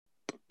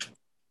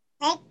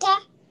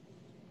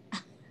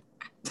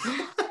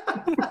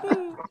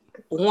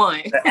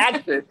One. The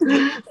action.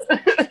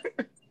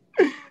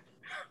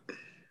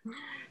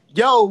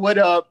 Yo, what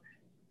up?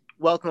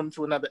 Welcome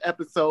to another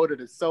episode of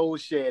the Soul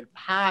Shed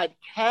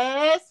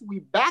Podcast. We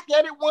back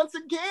at it once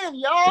again,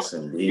 y'all. Yes,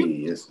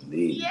 indeed. Yes,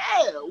 indeed.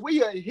 Yeah,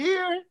 we are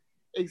here,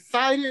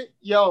 excited.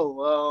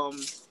 Yo,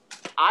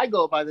 I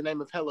go by the name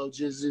of Hello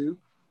Jizu.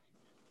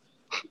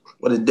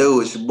 What it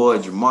do? It's your boy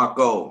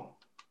Jamarco.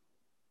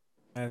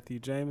 Matthew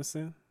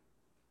Jameson.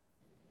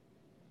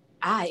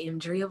 I am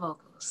Drea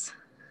Vocals.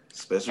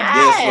 Special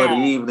guest for the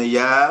evening,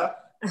 y'all.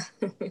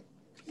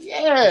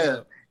 Yeah.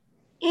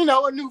 You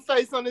know, a new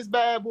face on this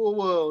bad boy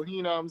world.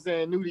 You know what I'm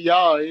saying? New to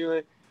y'all.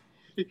 You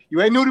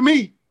ain't new to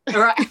me.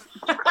 Right.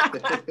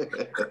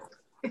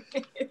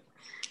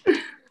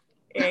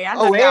 Yeah, I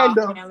know y'all,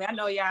 family.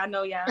 I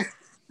know y'all.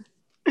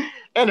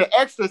 And an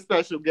extra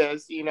special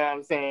guest, you know what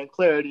I'm saying?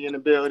 Clarity in the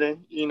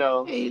building. You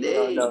know,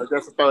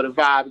 just to throw the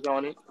vibes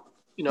on it.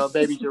 You know,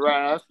 baby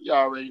giraffe. You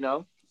already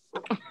know.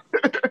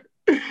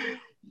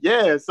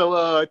 Yeah,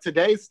 so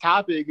today's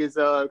topic is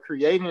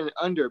creating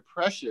under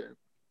pressure.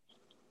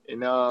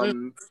 And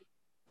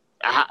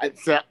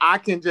I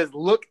can just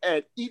look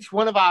at each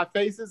one of our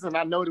faces and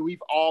I know that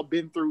we've all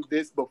been through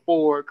this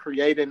before,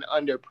 creating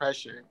under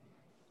pressure.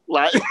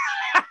 Like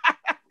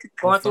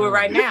going through it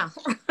right now.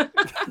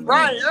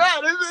 Right.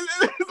 This is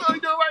what we're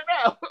doing right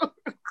now.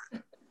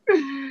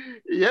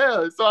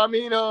 Yeah, so I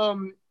mean,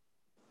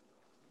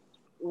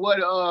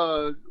 what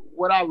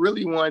I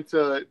really want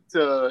to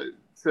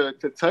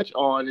touch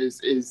on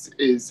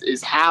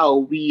is how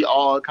we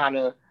all kind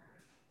of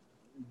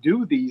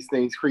do these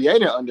things,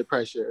 creating under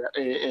pressure,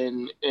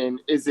 and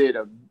is it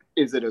a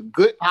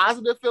good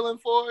positive feeling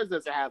for us?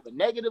 Does it have a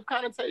negative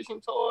connotation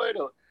toward,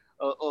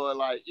 or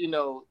like, you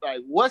know,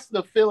 like what's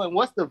the feeling?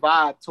 What's the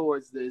vibe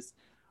towards this?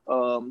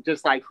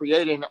 Just like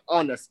creating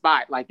on the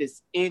spot, like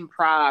this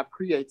improv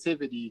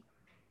creativity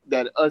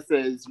that us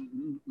as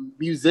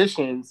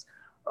musicians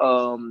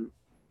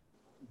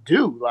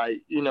do.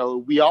 Like, you know,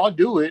 we all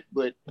do it,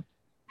 but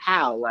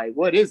how? Like,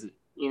 what is it?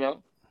 You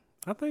know?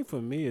 I think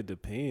for me it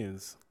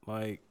depends.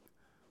 Like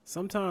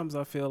sometimes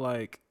I feel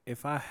like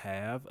if I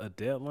have a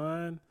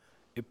deadline,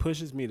 it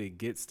pushes me to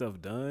get stuff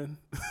done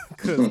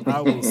because I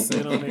will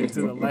sit on it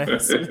to the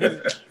last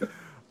minute.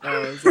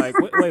 It's like,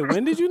 wait,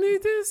 when did you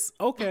need this?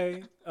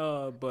 Okay.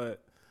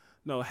 But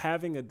no,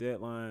 having a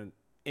deadline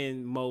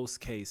in most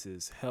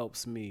cases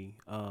helps me.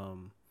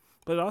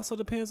 But it also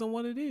depends on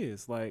what it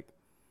is. Like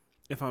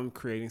if I'm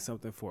creating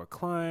something for a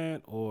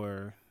client,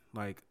 or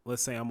like,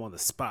 let's say I'm on the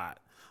spot.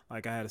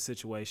 Like I had a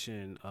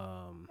situation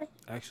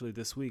actually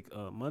this week,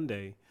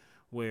 Monday,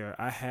 where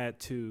I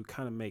had to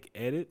kind of make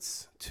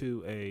edits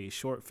to a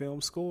short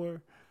film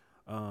score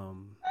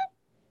on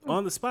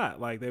the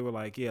spot. Like they were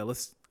like, yeah,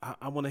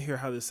 I want to hear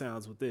how this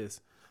sounds with this.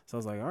 So I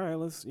was like, all right,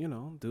 let's, you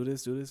know, do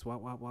this,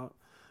 wop.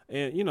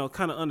 And, you know,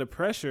 kind of under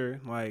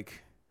pressure,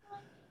 like,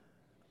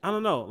 I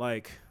don't know,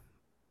 like,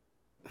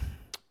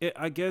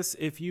 I guess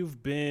if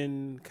you've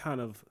been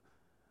kind of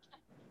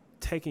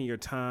taking your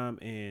time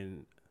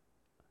and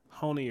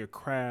honing your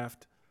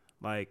craft,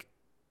 like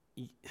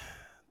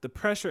the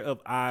pressure of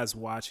eyes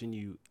watching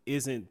you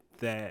isn't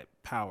that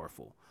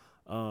powerful.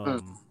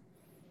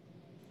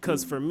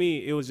 Because for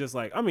me, it was just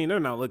like, I mean, they're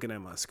not looking at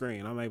my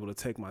screen. I'm able to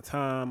take my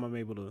time. I'm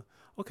able to,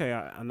 okay,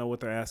 I know what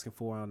they're asking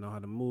for. I know how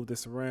to move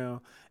this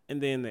around. And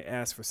then they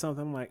ask for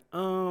something. I'm like,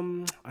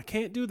 I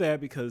can't do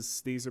that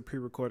because these are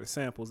pre-recorded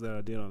samples that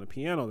I did on the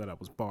piano that I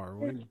was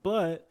borrowing.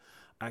 But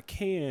I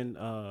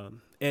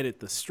can edit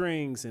the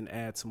strings and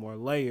add some more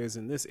layers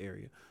in this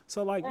area.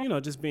 So, like, you know,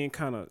 just being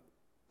kind of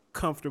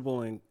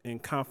comfortable and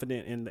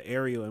confident in the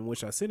area in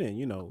which I sit in,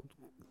 you know,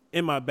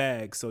 in my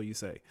bag, so you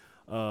say.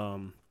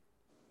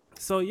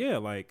 So, yeah,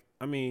 like,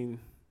 I mean,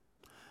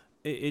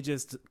 it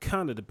just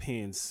kind of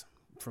depends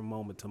from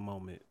moment to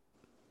moment.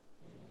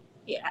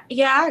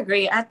 Yeah, I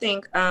agree. I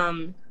think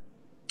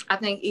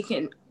it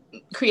can,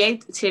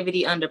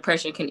 creativity under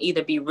pressure can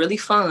either be really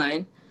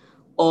fun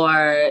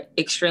or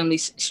extremely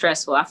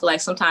stressful. I feel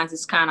like sometimes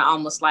it's kind of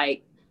almost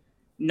like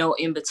no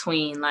in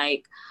between.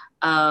 Like,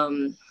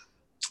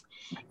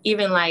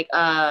 even like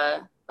I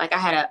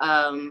had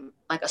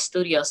a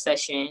studio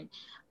session,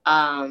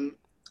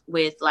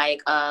 with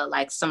like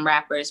some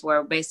rappers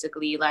where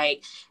basically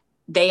like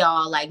they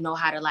all like know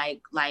how to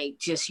like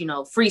just, you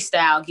know,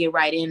 freestyle, get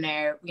right in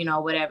there, you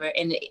know, whatever.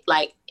 And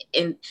like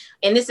in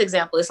this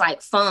example, it's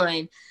like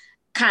fun,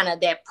 kind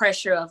of that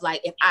pressure of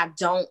like, if I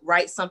don't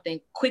write something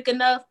quick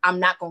enough, I'm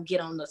not gonna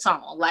get on the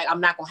song. Like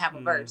I'm not gonna have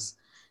a verse,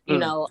 you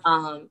know.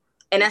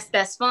 And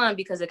that's fun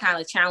because it kind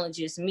of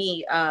challenges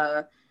me,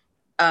 you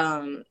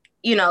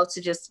know,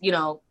 to just, you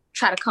know,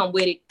 try to come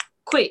with it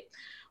quick.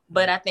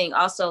 But I think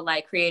also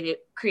like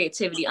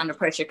creativity under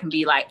pressure can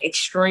be like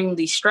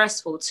extremely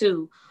stressful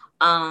too.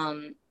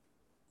 I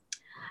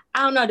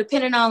don't know,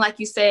 depending on, like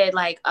you said,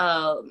 like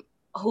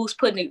who's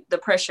putting the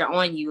pressure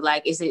on you.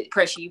 Like, is it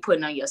pressure you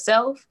putting on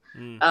yourself?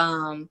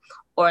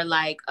 Or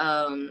like,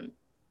 because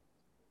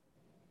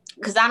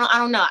I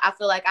don't know. I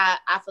feel like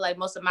I feel like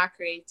most of my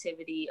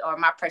creativity or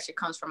my pressure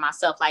comes from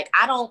myself. Like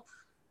I don't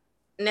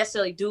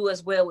necessarily do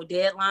as well with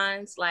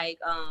deadlines. Like,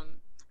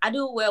 I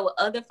do well with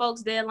other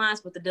folks'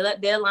 deadlines, but the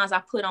deadlines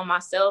I put on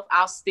myself,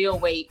 I'll still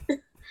wait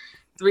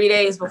 3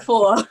 days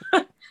before,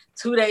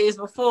 2 days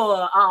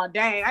before. Oh,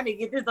 dang, I need to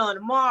get this done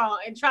tomorrow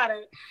and try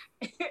to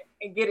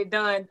and get it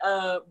done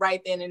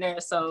right then and there.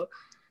 So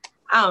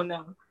I don't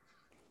know.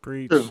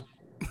 Preach. I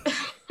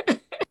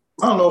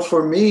don't know.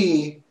 For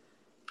me,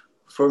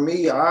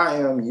 I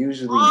am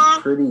usually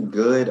pretty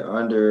good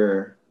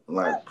under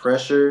like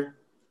pressure.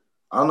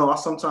 I don't know.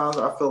 Sometimes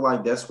I feel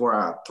like that's where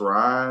I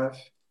thrive.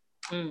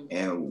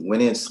 And when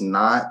it's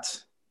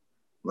not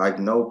like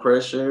no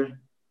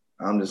pressure,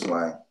 I'm just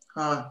like,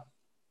 am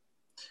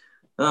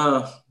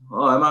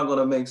I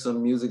gonna make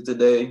some music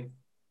today?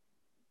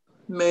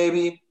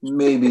 Maybe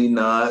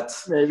not.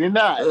 Maybe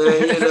not.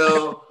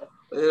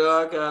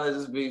 I kind of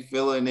just be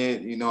feeling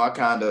it.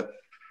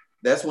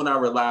 That's when I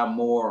rely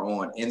more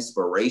on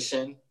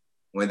inspiration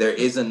when there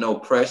isn't no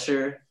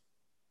pressure.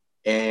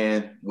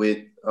 And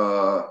with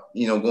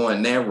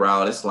going that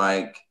route, it's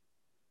like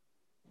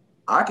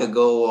I could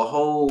go a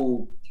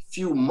whole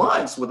few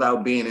months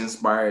without being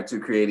inspired to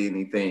create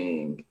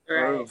anything.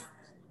 Right.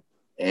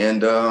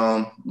 And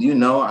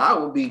I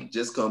would be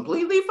just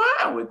completely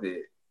fine with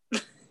it.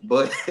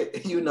 But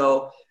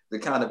to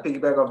kind of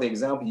piggyback off the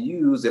example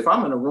you use, if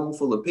I'm in a room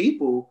full of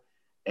people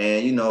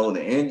and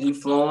the energy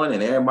flowing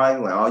and everybody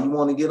like, oh, you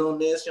want to get on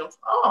this? Yeah.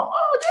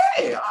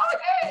 You know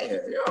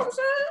what I'm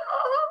saying?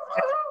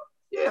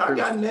 Yeah, I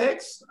got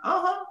next.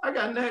 I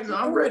got next.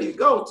 I'm ready to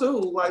go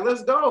too. Like,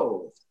 let's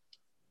go.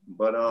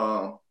 But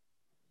otherwise,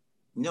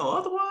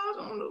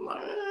 I'm just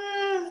like,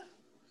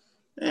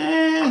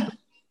 I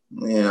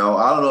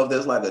don't know if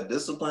there's like a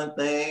discipline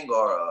thing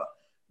or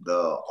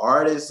the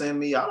artist in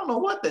me. I don't know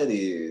what that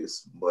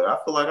is, but I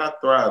feel like I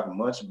thrive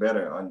much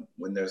better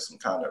when there's some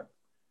kind of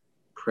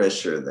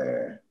pressure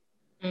there.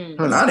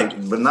 But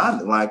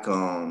not like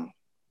I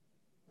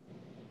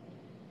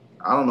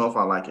don't know if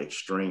I like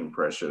extreme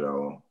pressure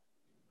though.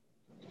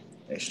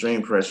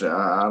 Extreme pressure,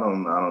 I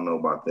don't know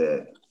about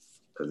that,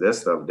 because that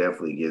stuff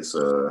definitely gets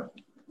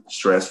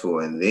stressful,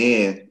 and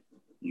then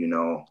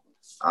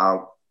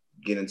I'll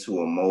get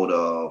into a mode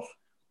of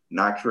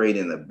not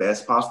creating the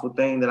best possible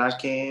thing that I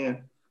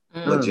can,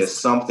 but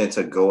just something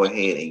to go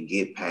ahead and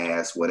get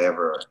past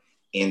whatever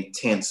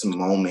intense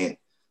moment,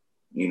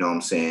 you know what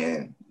I'm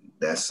saying,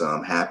 that's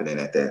happening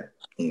at that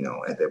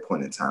at that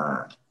point in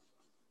time.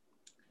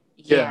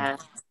 Yeah.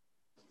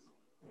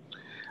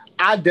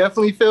 I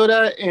definitely feel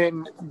that.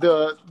 And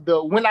the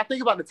when I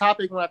think about the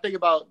topic, when I think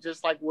about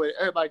just like what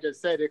everybody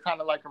just said, it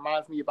kind of like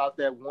reminds me about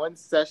that one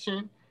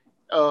session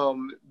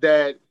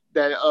that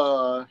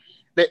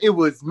it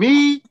was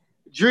me,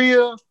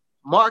 Drea,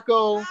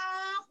 Marco,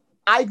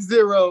 Ike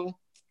Zero,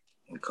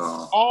 and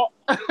Carl. All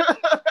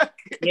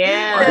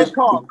yeah.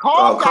 Carl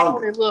got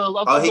on it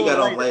he got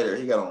on later.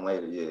 He got on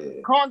later,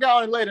 yeah. Carl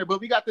got on later,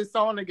 but we got this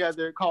song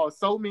together called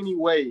So Many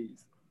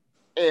Ways.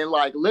 And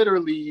like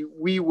literally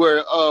we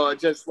were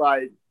just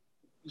at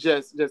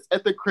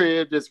the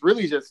crib, just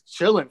really just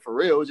chilling for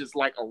real, just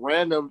like a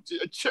random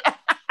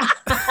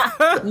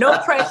no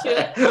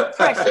pressure, no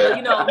pressure,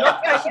 no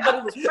pressure, but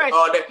it was pressure.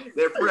 Oh,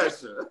 that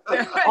pressure.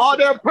 All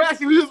that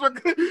pressure. We was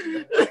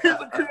creating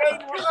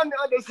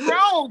under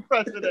strong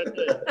pressure that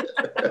day.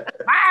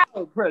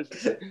 Wild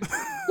pressure.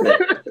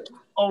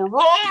 A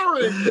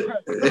roaring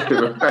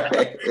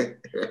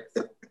pressure.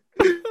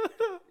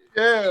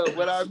 Yeah,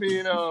 but I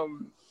mean,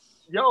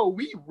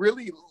 we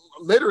really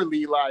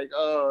literally like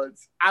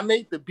I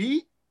made the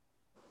beat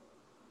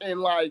and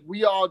like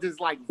we all just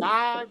like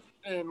vibe,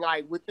 and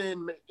like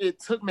within it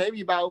took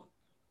maybe about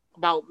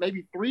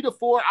maybe 3 to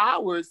 4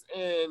 hours,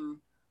 and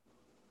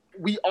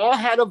we all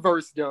had a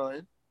verse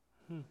done.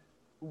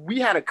 We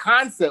had a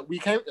concept. We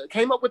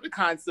came up with the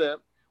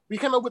concept. We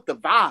came up with the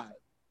vibe,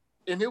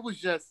 and it was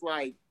just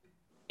like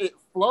it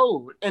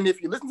flowed. And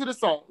if you listen to the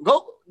song,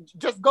 go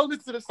listen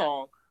to the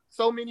song.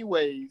 So Many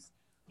Ways,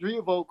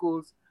 Drea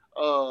vocals,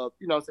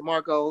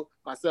 Marco,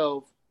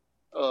 myself,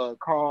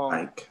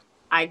 Carl,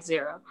 Ike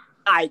Zero.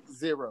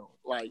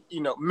 Like,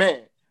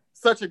 man,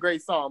 such a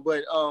great song.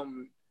 But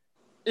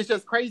it's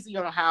just crazy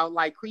on how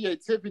like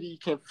creativity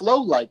can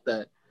flow like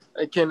that.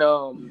 It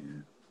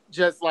can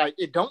just like,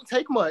 it don't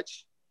take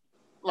much,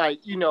 like,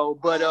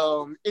 but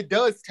it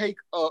does take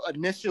a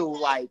initial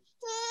like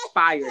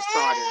fire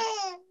starter.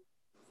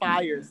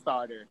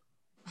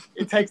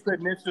 It takes the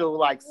initial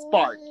like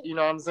spark, you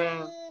know what I'm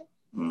saying?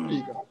 There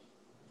you go.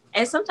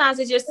 And sometimes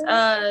it just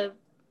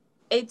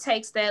it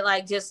takes that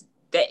like just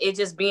that it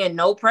just being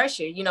no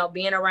pressure,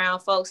 being around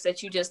folks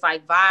that you just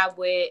like vibe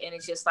with, and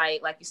it's just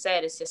like you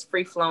said, it's just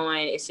free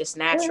flowing, it's just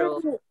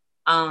natural.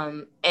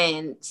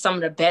 And some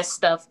of the best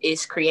stuff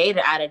is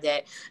created out of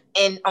that.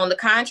 And on the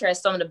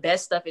contrast, some of the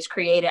best stuff is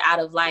created out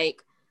of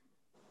like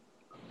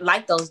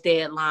those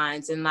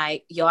deadlines and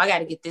like, yo, I got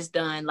to get this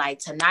done like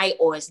tonight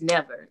or it's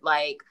never.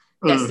 Like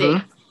that's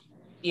it.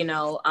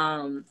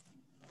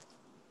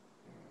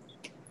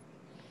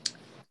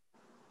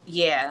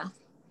 Yeah.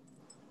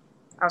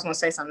 I was gonna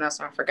say something else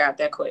and I forgot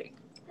that quick.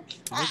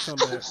 We'll come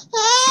back.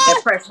 That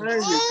pressure. There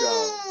you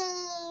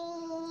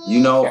go.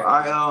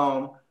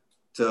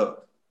 To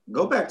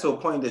go back to a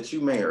point that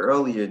you made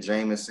earlier,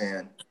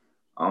 Jameson.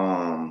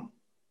 Well,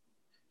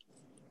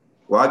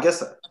 I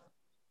guess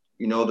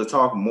to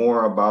talk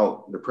more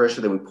about the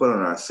pressure that we put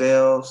on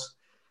ourselves.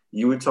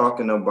 You were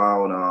talking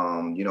about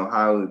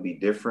how it would be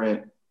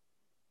different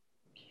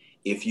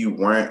if you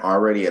weren't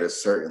already at a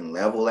certain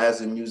level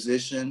as a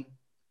musician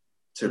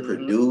to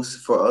produce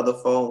for other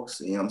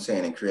folks, you know what I'm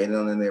saying, and creating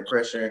under their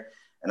pressure.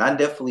 And I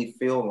definitely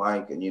feel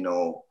like,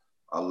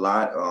 a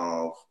lot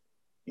of,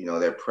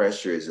 that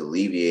pressure is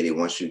alleviated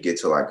once you get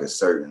to like a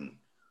certain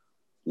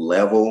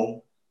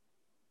level,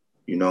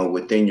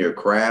 within your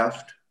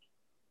craft.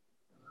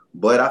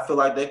 But I feel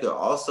like they could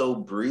also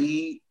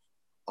breed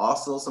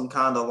also some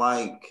kind of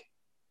like,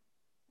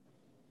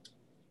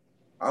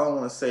 I don't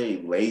want to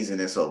say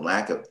laziness or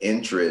lack of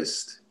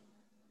interest,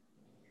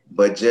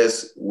 but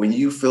just when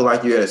you feel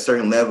like you're at a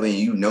certain level and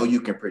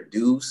you can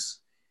produce,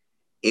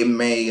 it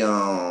may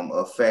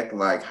affect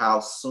like how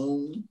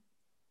soon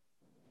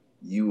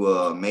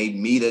you may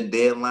meet a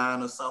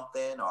deadline or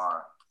something,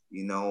 or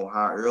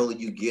how early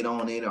you get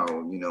on it,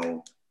 or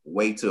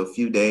wait till a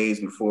few days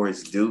before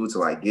it's due to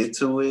like get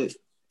to it.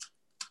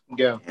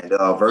 Yeah. And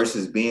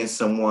versus being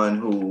someone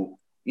who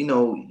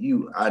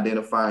you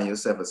identifying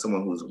yourself as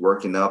someone who's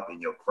working up in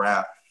your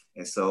craft.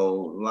 And so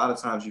a lot of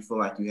times you feel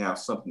like you have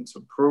something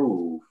to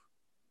prove.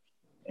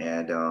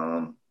 And,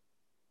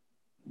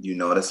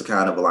 that's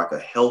kind of like a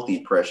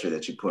healthy pressure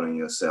that you put on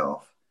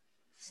yourself.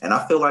 And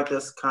I feel like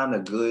that's kind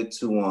of good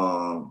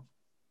to,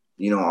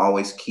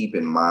 always keep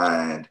in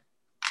mind.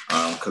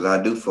 Because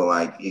I do feel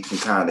like you can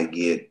kind of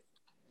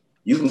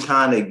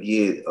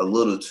get a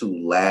little too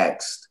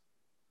laxed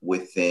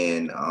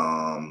within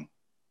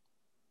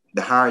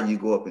the higher you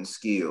go up in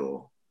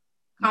skill,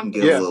 you can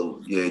get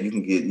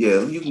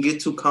you can get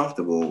too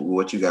comfortable with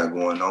what you got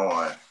going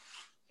on.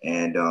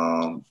 And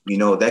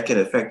that can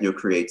affect your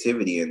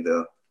creativity and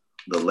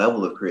the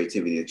level of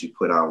creativity that you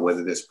put out,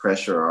 whether there's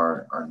pressure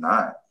or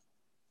not.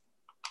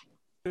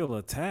 Feel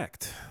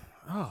attacked.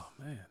 Oh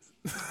man.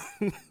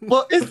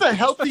 Well, it's a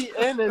healthy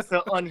and it's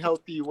an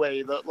unhealthy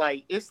way.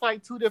 Like it's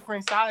like two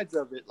different sides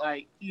of it.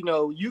 Like,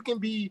 you can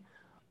be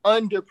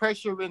under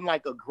pressure in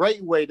like a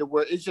great way to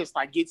where it's just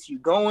like gets you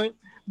going.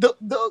 The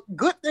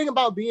good thing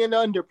about being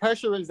under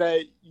pressure is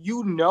that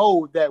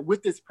that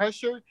with this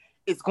pressure,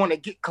 it's going to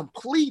get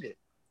completed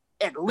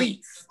at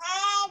least.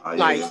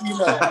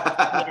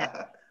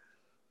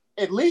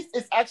 At least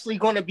it's actually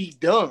going to be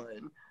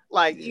done.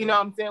 Like, you know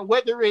what I'm saying?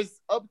 Whether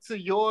it's up to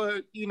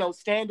your,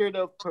 standard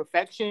of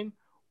perfection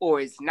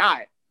or it's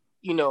not,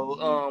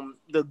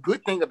 the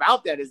good thing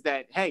about that is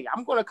that, hey,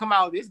 I'm going to come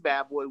out of this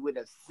bad boy with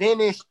a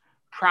finished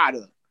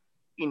product,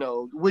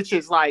 which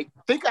is like,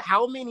 think of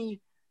how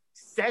many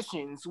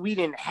sessions we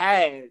didn't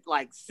have,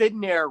 like sitting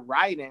there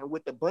writing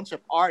with a bunch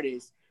of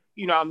artists,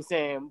 you know what I'm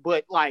saying?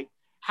 But like,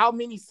 how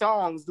many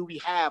songs do we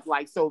have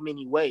like so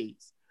many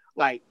ways?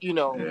 Like,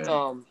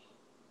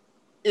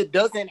 it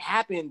doesn't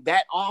happen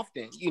that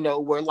often,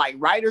 where like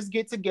writers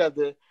get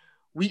together,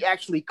 we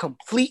actually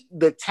complete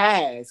the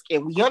task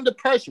and we under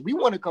pressure. We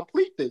want to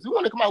complete this. We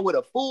want to come out with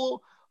a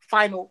full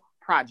final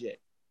project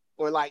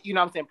or like,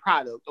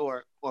 product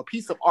or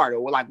piece of art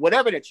or like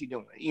whatever that you're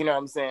doing, you know what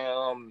I'm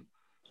saying?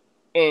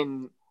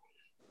 And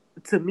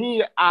to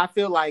me, I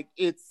feel like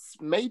it's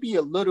maybe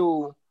a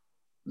little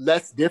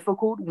less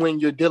difficult when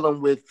you're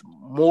dealing with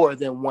more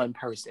than one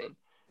person.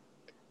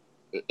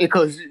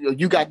 Because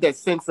you got that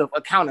sense of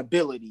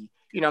accountability,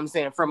 you know what I'm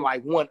saying, from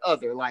like one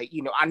other. Like,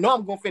 I know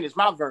I'm going to finish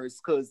my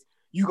verse because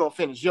you going to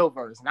finish your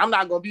verse. And I'm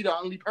not going to be the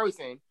only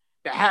person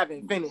that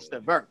haven't finished the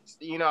verse.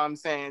 You know what I'm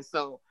saying?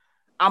 So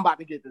I'm about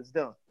to get this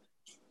done.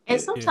 And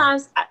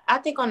sometimes I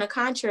think on the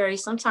contrary,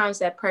 sometimes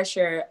that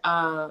pressure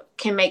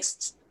can make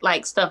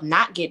like stuff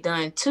not get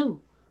done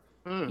too.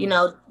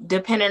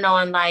 Depending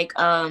on like,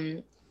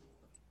 I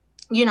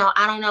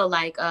don't know,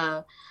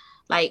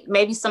 like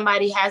maybe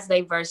somebody has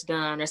their verse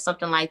done or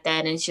something like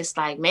that. And it's just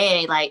like,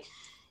 man, like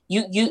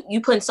you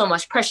putting so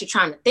much pressure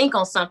trying to think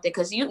on something.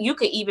 Cause you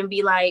could even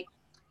be like,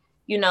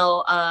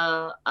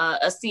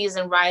 a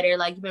seasoned writer,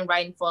 like you've been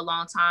writing for a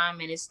long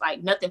time and it's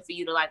like nothing for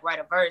you to like write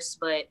a verse,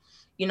 but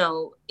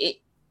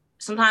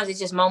sometimes it's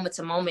just moment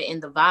to moment in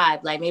the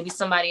vibe. Like maybe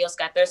somebody else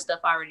got their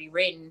stuff already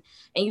written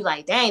and you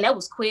like, dang, that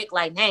was quick.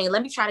 Like, dang,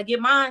 let me try to get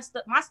my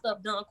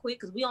stuff done quick.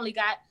 Cause we only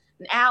got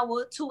an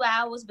hour, 2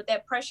 hours, but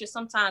that pressure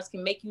sometimes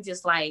can make you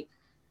just like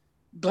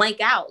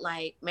blank out.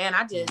 Like, man,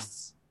 I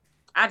just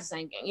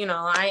ain't,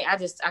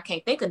 I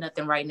can't think of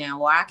nothing right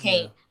now, or I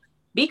can't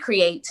be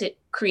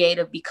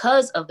creative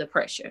because of the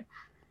pressure.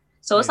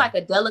 So it's like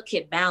a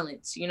delicate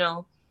balance,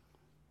 Yeah,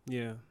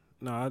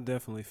 no, I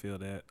definitely feel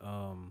that.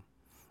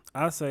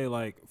 I say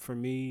like for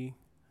me,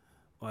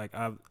 like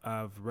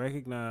I've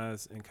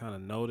recognized and kind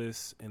of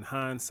noticed in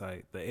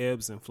hindsight the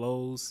ebbs and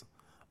flows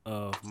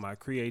of my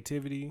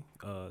creativity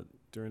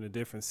during the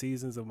different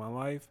seasons of my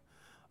life,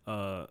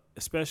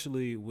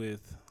 especially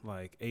with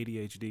like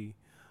ADHD.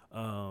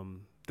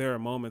 There are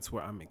moments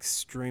where I'm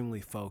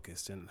extremely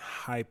focused and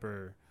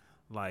hyper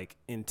like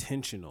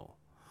intentional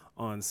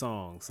on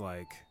songs,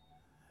 like,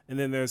 And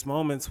then there's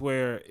moments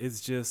where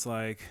it's just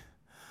like,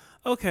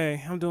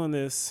 okay, I'm doing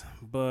this,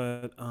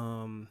 but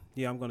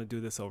yeah, I'm gonna do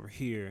this over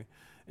here.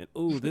 And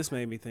ooh, this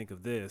made me think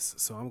of this,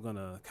 so I'm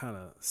gonna kind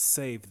of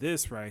save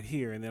this right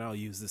here, and then I'll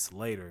use this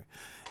later.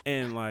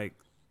 And like,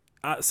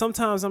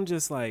 sometimes I'm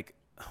just like,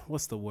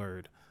 what's the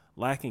word?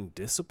 Lacking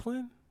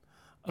discipline.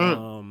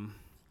 And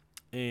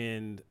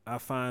I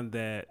find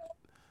that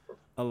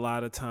a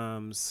lot of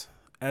times,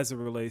 as it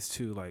relates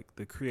to like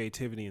the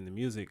creativity in the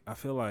music, I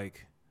feel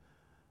like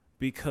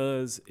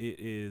because it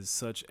is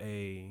such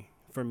a,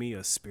 for me,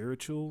 a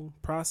spiritual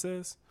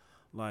process,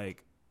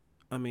 like,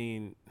 I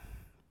mean,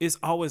 it's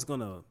always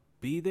gonna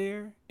be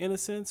there in a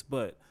sense,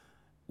 but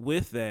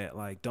with that,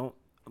 like, don't,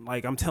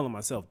 like, I'm telling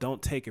myself,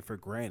 don't take it for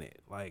granted.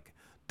 Like,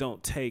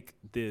 don't take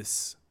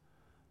this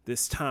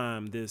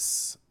time,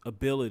 this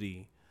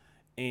ability,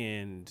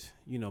 and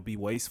be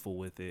wasteful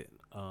with it.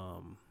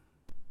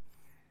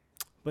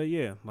 But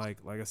yeah, like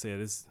I said,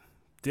 it's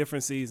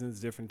different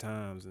seasons, different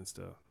times and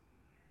stuff.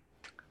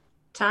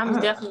 Time is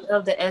definitely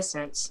of the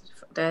essence.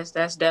 That's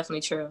definitely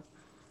true.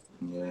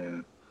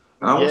 Yeah.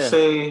 I would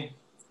say,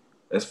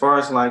 as far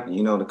as like,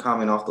 the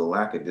comment off the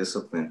lack of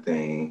discipline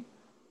thing,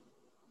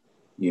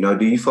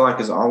 do you feel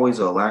like it's always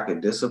a lack of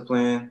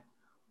discipline,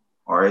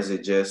 or is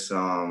it just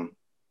because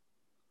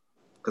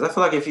I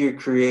feel like if you're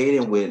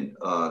creating with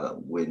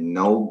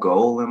no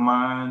goal in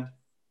mind,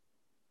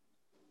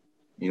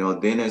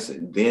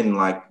 then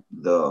like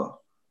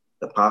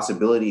the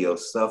possibility of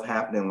stuff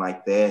happening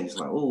like that, and it's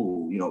like,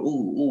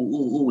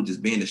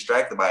 just being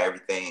distracted by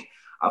everything.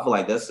 I feel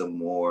like that's a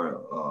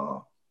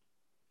more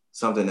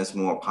something that's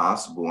more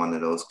possible under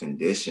those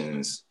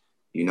conditions,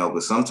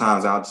 but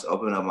sometimes I'll just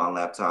open up my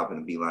laptop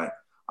and be like,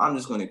 I'm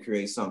just going to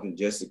create something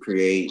just to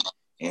create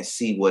and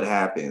see what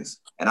happens.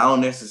 And I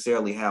don't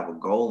necessarily have a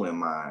goal in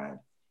mind.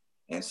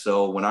 And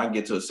so when I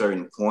get to a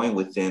certain point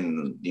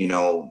within,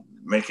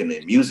 making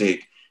the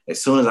music,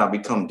 as soon as I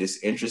become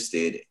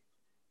disinterested,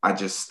 I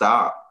just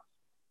stop.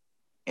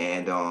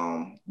 And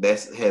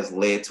that has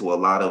led to a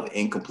lot of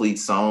incomplete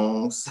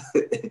songs.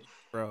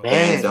 Bro.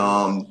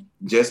 And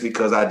just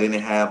because I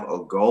didn't have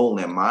a goal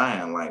in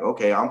mind, like,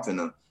 okay, I'm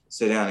finna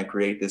sit down and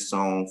create this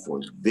song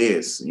for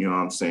this, you know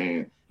what I'm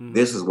saying? Mm-hmm.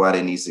 This is what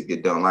it needs to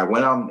get done. Like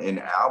when I'm in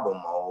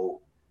album mode,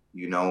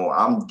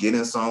 I'm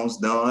getting songs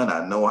done.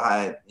 I know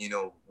how,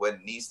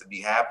 what needs to be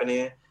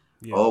happening.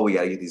 Yeah. Oh, we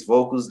got to get these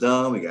vocals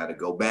done. We got to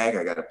go back.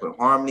 I got to put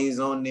harmonies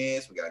on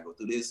this. We got to go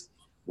through this.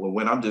 Well,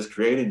 when I'm just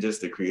creating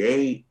just to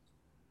create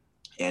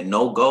and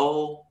no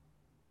goal,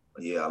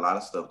 yeah, a lot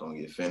of stuff don't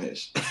get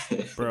finished.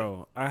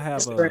 Bro, I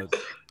have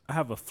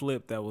a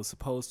flip that was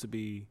supposed to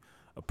be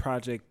a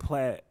Project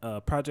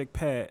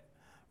Pat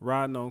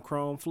riding on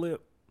Chrome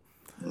flip.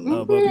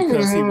 But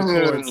because he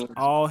records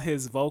all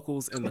his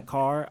vocals in the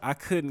car, I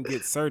couldn't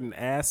get certain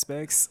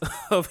aspects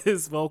of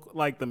his vocal,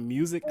 like the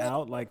music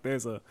out. Like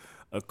there's a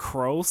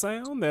crow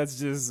sound that's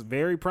just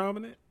very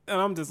prominent. And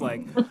I'm just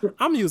like,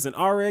 I'm using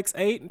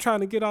RX-8 and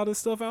trying to get all this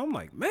stuff out. I'm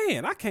like,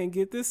 man, I can't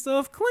get this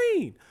stuff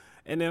clean.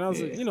 And then I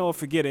was like,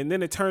 forget it. And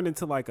then it turned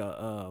into like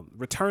a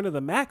Return of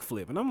the Mac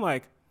flip. And I'm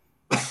like,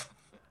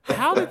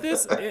 how did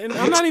this? And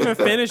I'm not even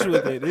finished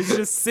with it. It's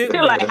just sitting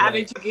there. Like, how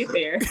did you get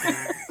there?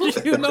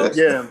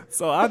 Yeah.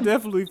 So I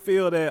definitely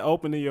feel that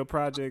opening your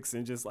projects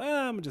and just,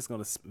 I'm just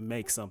going to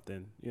make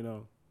something,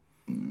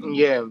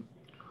 Yeah.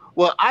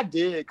 Well, I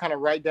did kind of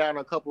write down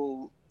a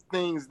couple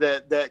things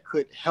that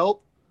could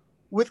help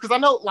with, because I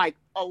know like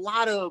a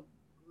lot of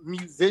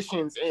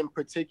musicians in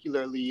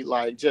particularly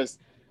like just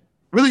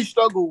really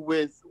struggle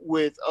with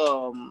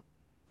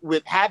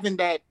having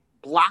that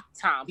block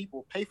time.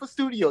 People pay for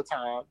studio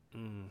time.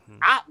 Mm-hmm.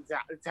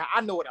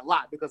 I know it a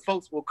lot because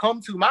folks will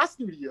come to my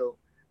studio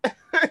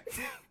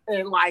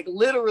and like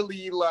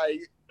literally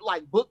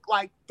like book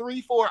like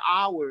 3-4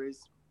 hours,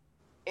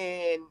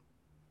 and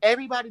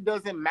everybody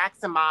doesn't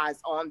maximize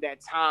on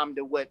that time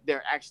to what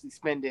they're actually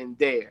spending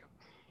there.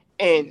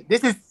 And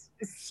this is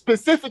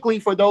specifically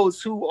for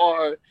those who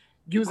are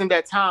using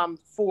that time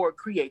for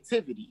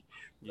creativity.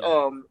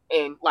 Yeah.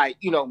 And like,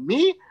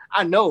 me,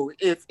 I know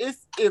if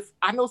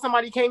I know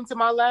somebody came to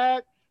my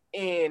lab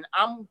and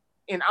I'm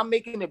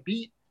making a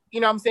beat,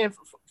 what I'm saying,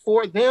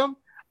 for them,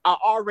 I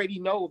already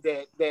know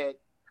that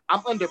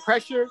I'm under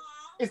pressure.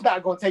 It's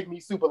not going to take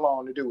me super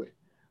long to do it.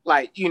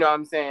 Like, what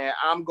I'm saying,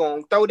 I'm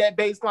going to throw that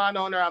bass line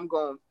on there. I'm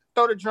going to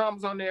throw the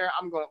drums on there.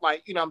 I'm going to,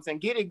 like, what I'm saying,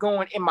 get it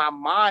going in my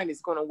mind.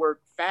 It's going to work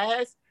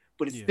fast,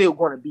 but it's still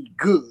going to be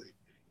good.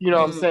 What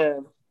I'm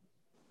saying?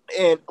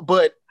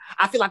 But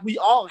I feel like we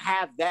all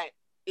have that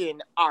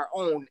in our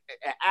own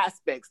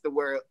aspects, to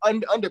where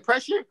under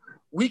pressure,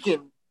 we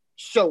can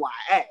show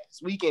our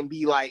ass. We can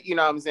be like, what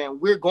I'm saying,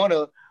 we're going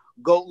to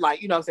go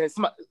like, what I'm saying,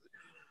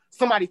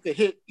 somebody could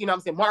hit, what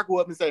I'm saying, Marco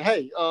up and say,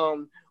 hey,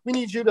 we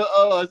need you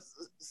to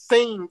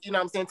sing, what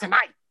I'm saying,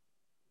 tonight.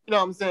 What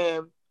I'm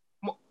saying?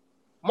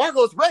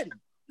 Marco's ready.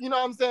 What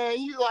I'm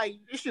saying? You like,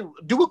 you should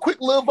do a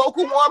quick little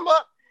vocal warm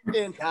up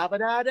and da da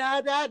da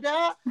da da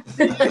da.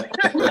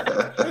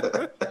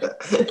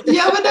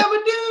 Yabba dabba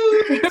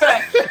doo.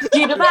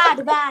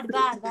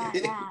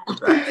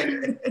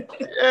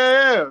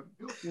 Yeah.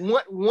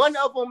 one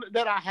of them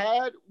that I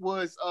had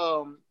was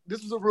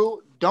this was a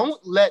rule: don't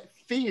let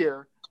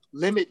fear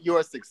limit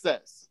your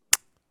success.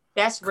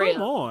 That's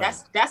real.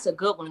 That's a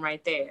good one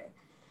right there.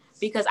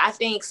 Because I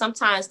think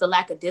sometimes the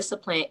lack of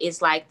discipline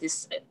is like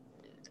this.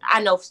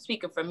 I know,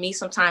 speaking for me,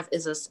 sometimes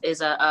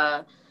is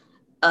a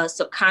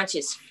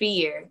subconscious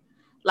fear,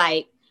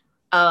 like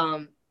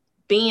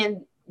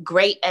being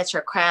great at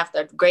your craft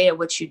or great at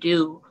what you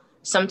do.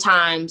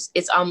 Sometimes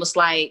it's almost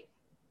like,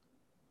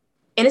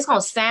 and it's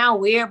gonna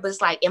sound weird, but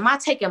it's like, am I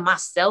taking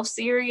myself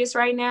serious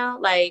right now?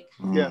 Like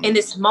in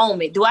this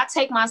moment, do I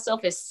take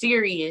myself as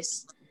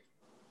serious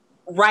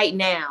right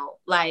now,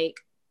 like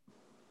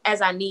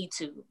as I need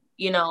to?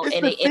 You know, it's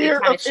and the fear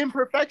it kind of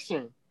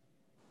imperfection.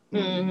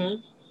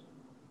 Mm-hmm.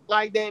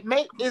 Like that,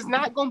 it's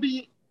not gonna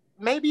be.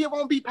 Maybe it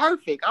won't be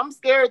perfect. I'm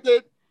scared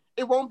that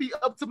it won't be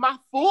up to my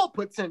full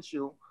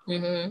potential.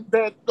 Mm-hmm.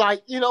 That,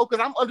 like, you know,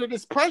 because I'm under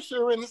this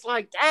pressure, and it's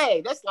like,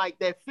 dang, that's like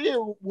that fear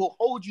will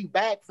hold you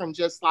back from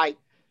just like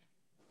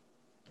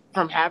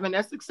from having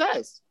that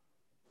success.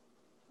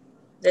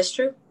 That's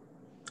true,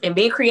 and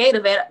being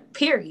creative at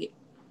period.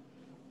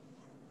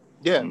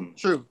 Yeah,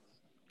 true.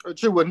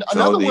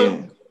 Another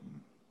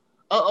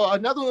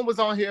one was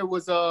on here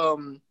was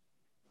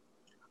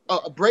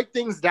break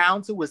things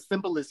down to its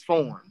simplest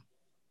form.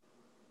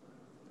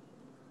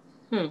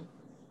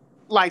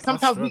 Like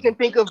sometimes we can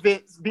think of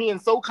it being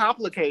so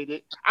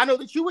complicated. I know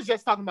that you was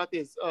just talking about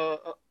this,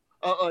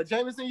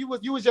 Jameson. You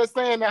was just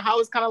saying that how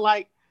it's kind of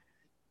like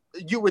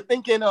you were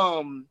thinking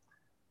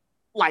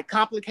like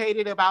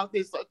complicated about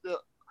this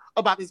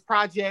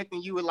project,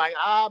 and you were like,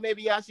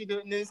 maybe I should do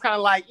it. And it's kind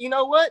of like, you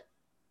know what?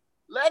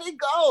 Let it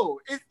go.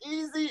 It's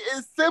easy.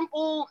 It's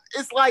simple.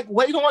 It's like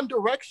wait on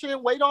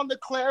direction, wait on the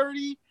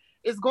clarity.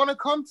 It's gonna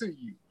come to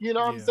you. You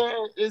know what I'm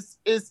saying?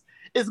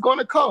 It's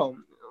gonna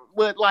come.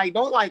 But like,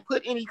 don't like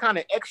put any kind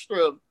of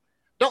extra.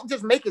 Don't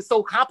just make it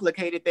so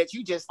complicated that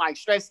you just like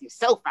stress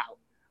yourself out.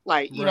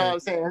 Like, you know what I'm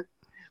saying?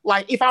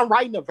 Like if I'm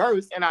writing a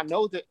verse and I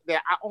know that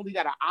I only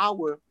got an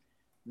hour,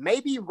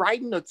 maybe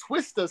writing a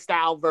Twister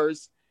style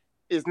verse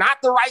is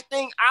not the right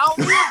thing. I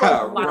don't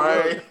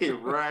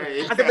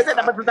Right.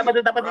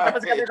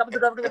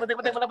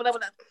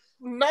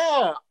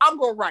 No, I'm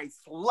gonna write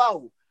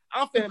slow.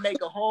 I'm finna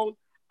make a whole.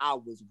 I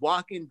was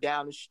walking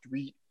down the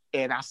street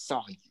and I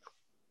saw you.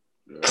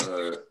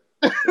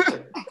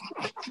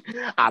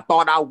 I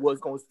thought I was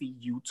gonna see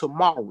you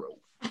tomorrow.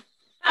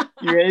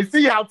 You ain't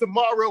see how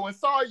tomorrow and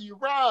saw you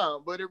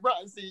rhyme, but it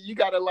runs. See, you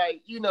gotta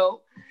like, you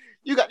know,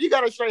 you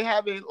gotta straight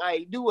have it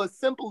like do a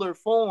simpler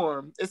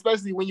form,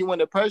 especially when you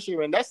under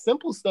pressure, and that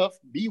simple stuff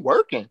be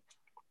working.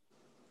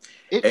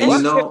 And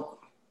you know,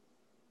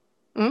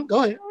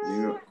 go ahead.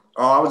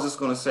 I was just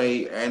gonna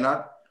say, and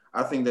I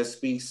think that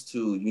speaks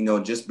to, you know,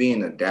 just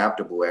being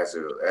adaptable as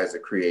a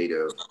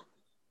creative.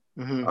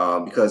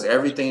 Because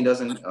everything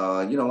doesn't,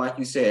 you know, like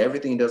you said,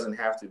 everything doesn't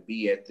have to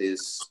be at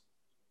this.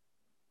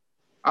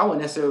 I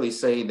wouldn't necessarily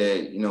say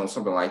that, you know,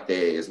 something like that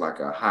is like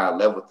a high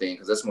level thing,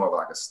 because that's more of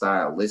like a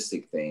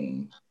stylistic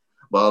thing.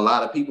 But a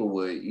lot of people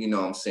would, you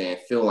know what I'm saying,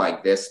 feel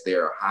like that's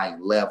their high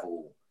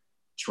level,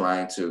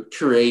 trying to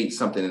create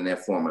something in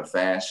that form of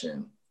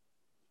fashion.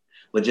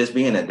 But just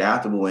being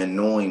adaptable and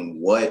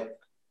knowing what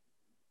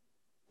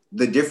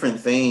the different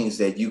things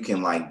that you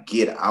can like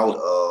get out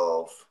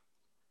of,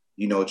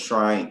 you know,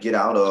 try and get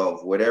out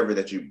of whatever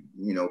that you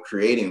know,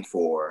 creating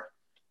for,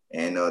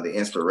 and the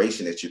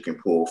inspiration that you can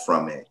pull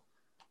from it.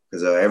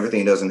 Because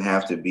everything doesn't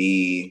have to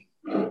be,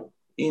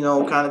 you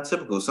know, kind of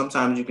typical.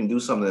 Sometimes you can do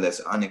something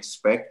that's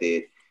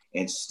unexpected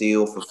and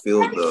still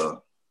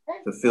it'll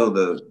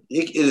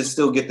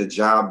still get the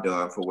job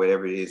done for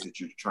whatever it is that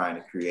you're trying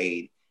to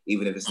create,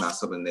 even if it's not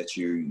something that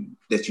you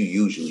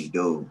usually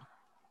do.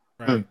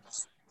 Right.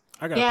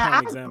 I got a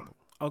prime example.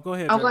 Oh, go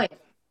ahead. Go ahead.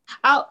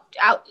 I'll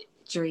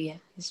Drea.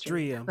 It's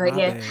Drea.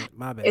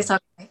 My bad. It's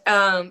okay.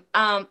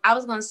 I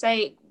was gonna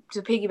say,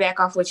 to piggyback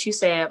off what you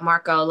said,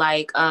 Marco,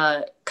 like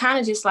kind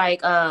of just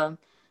like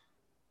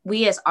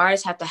we as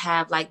artists have to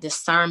have like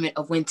discernment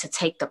of when to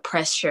take the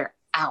pressure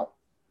out.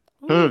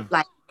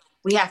 Like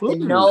we have to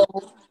know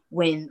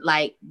when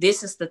like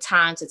this is the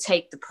time to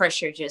take the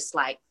pressure just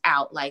like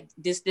out. Like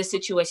this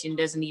situation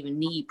doesn't even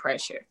need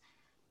pressure.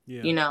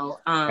 Yeah. You know,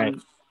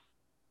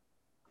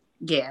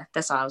 yeah,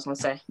 that's all I was gonna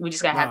say. We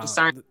just gotta have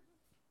discernment.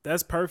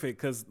 That's perfect,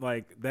 because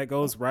like that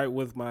goes right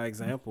with my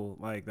example,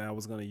 like that I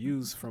was gonna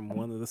use from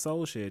one of the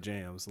Soul Share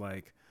jams.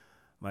 Like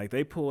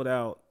they pulled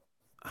out,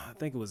 I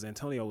think it was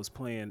Antonio was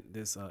playing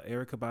this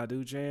Erykah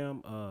Badu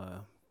jam,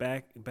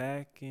 back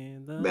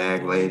in the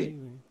Bag Lady.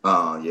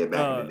 Oh yeah,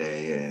 back in the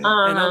day,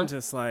 yeah. And I'm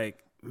just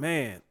like,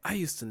 man, I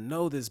used to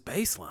know this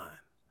bass line,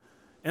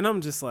 and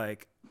I'm just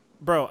like,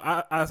 bro,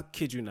 I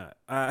kid you not,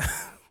 I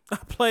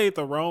played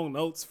the wrong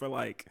notes for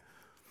like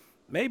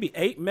maybe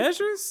 8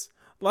 measures.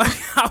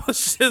 Like I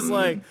was just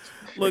like,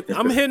 look,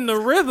 I'm hitting the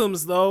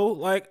rhythms though.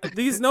 Like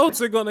these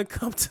notes are gonna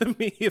come to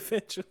me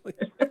eventually.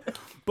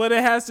 But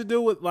it has to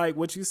do with like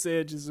what you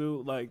said,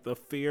 Jizu, like the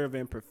fear of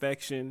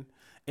imperfection,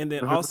 and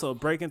then also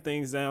breaking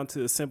things down to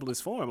the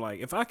simplest form. Like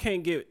if I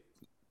can't get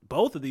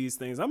both of these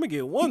things. I'm gonna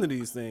get one of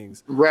these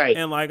things. Right.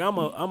 And like I'm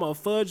a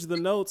fudge the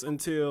notes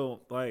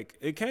until like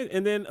it can't,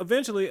 and then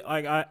eventually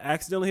like I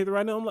accidentally hit the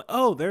right note. I'm like,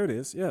 oh, there it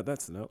is. Yeah,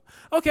 that's the note.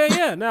 Okay,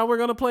 yeah. Now we're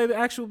gonna play the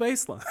actual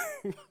bass line.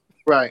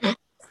 Right.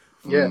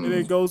 Yeah. And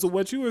it goes to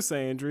what you were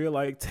saying, Drea,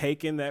 like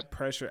taking that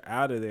pressure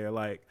out of there,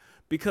 like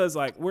because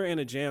like we're in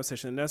a jam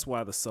session, and that's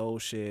why the Soul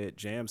Shed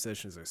jam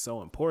sessions are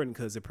so important,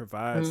 because it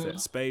provides that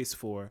space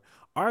for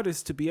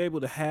artists to be able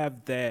to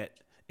have that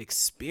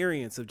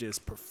experience of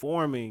just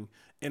performing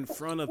in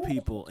front of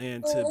people,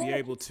 and to be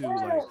able to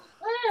like,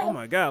 oh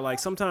my God, like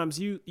sometimes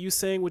you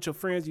sing with your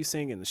friends, you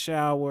sing in the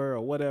shower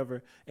or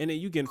whatever, and then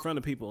you get in front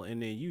of people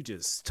and then you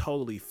just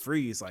totally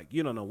freeze, like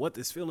you don't know what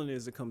this feeling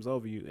is that comes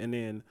over you, and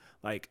then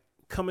like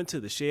coming to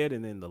the shed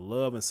and then the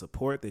love and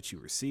support that you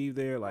receive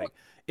there, like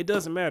it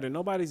doesn't matter.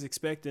 Nobody's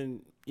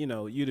expecting,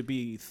 you to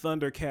be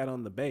Thundercat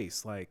on the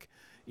bass. Like,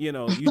 you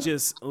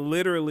just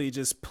literally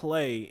just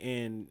play,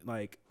 and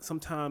like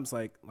sometimes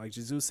like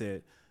Jesus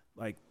said,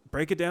 like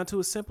break it down to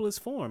its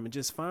simplest form and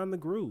just find the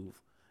groove.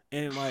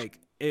 And like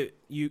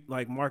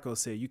like Marco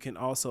said, you can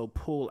also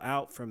pull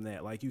out from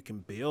that. Like you can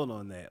build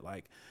on that.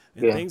 Like,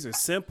 and things are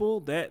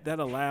simple, that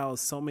allows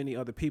so many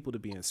other people to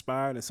be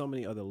inspired and so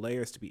many other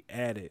layers to be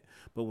added.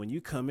 But when you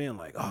come in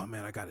like, oh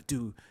man, I got to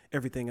do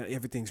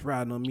everything's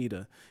riding on me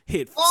to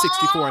hit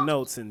 64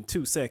 notes in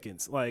 2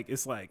 seconds. Like,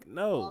 it's like,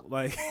 no,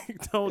 like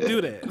don't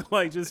do that.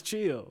 Like just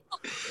chill.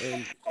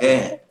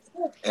 And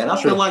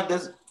I feel like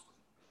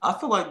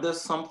there's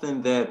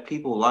something that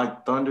people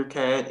like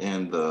Thundercat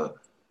and the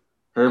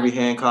Herbie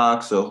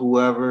Hancocks or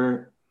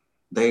whoever,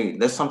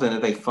 that's something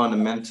that they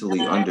fundamentally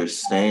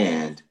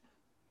understand.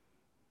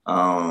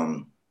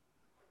 Because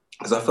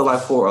I feel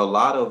like for a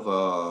lot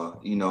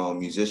of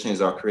musicians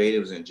or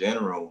creatives in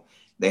general,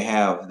 they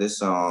have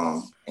this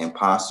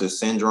imposter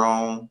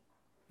syndrome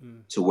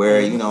to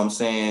where, you know what I'm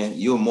saying,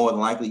 you're more than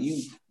likely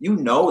you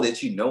know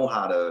that you know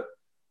how to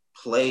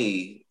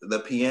play the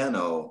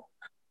piano,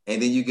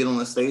 and then you get on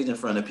the stage in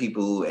front of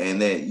people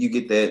and that you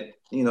get that,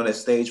 that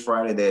stage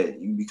fright, that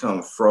you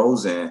become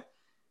frozen.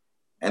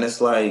 And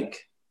it's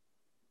like,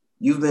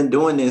 you've been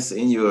doing this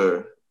in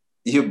your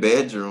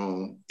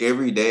bedroom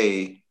every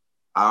day,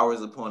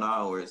 hours upon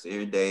hours,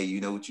 every day,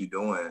 you know what you're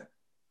doing.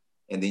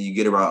 And then you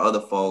get around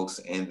other folks,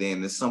 and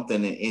then there's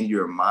something in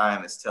your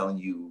mind that's telling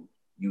you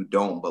you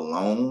don't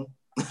belong.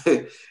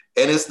 And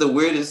it's the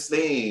weirdest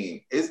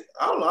thing.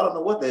 I don't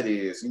know what that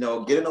is.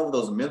 Getting over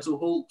those mental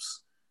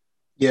hoops.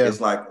 Yeah,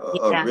 it's like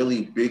a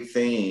really big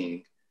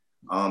thing.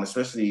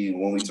 Especially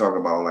when we talk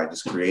about like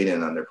just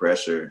creating under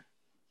pressure,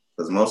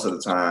 because most of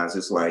the times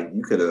it's like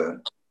you could have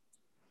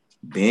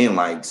been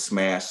like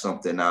smashed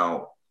something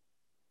out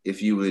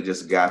if you would have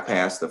just got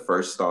past the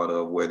first thought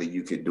of whether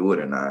you could do it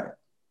or not.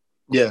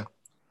 Yeah,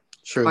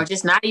 true. Or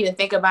just not even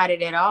think about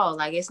it at all.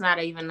 Like it's not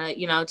even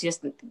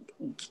just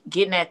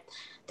getting that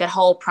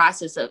whole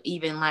process of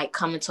even like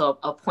coming to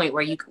a point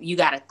where you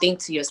got to think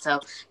to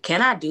yourself,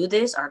 can I do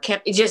this, or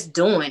can just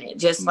doing it,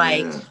 just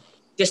like.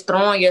 Just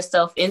throwing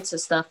yourself into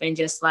stuff and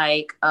just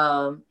like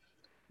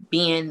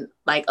being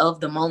like of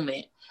the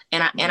moment.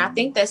 And I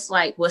think that's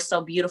like what's so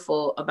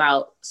beautiful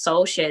about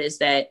Soul Shed is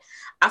that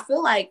I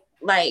feel like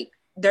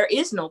there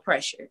is no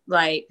pressure.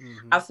 Like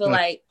I feel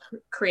like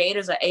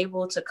creators are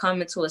able to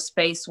come into a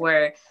space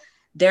where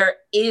there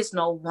is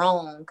no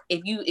wrong.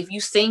 If you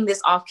sing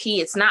this off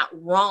key, it's not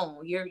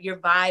wrong. You're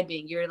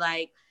vibing. You're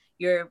like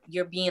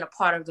you're being a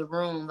part of the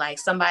room. Like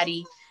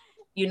somebody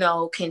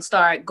can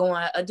start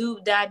going a do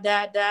da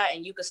da da,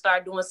 and you can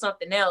start doing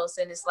something else,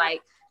 and it's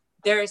like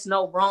there is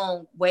no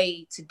wrong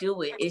way to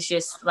do it. It's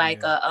just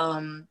like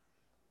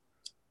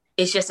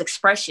it's just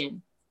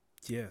expression.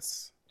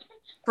 Yes,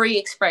 free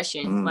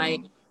expression.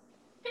 Like,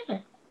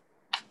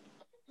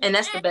 and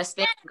that's the best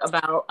thing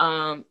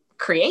about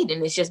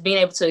creating. It's just being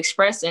able to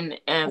express and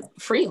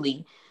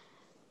freely.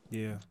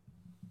 Yeah,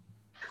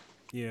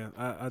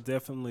 I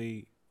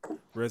definitely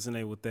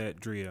resonate with that,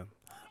 Drea.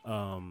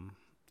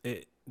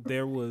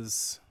 There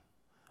was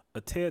a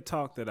TED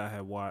Talk that I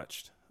had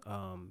watched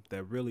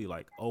that really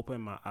like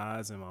opened my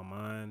eyes and my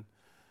mind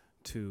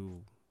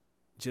to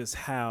just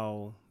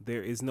how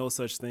there is no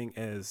such thing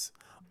as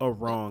a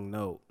wrong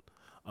note,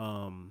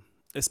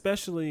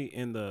 especially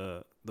in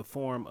the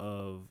form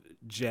of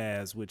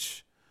jazz,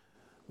 which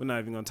we're not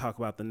even going to talk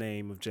about the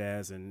name of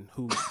jazz and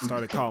who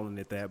started calling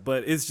it that,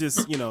 but it's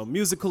just,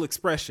 musical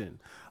expression.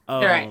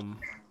 Right.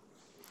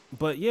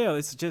 But yeah,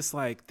 it's just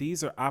like,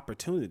 these are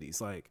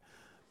opportunities. Like,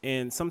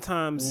 and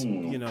sometimes,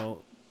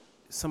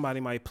 somebody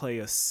might play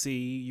a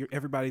C,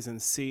 everybody's in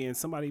C, and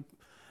somebody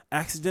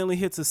accidentally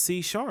hits a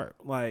C sharp.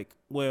 Like,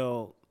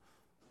 well,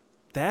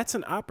 that's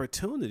an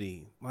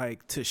opportunity,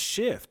 like, to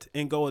shift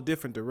and go a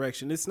different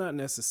direction. It's not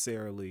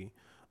necessarily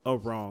a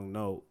wrong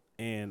note.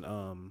 And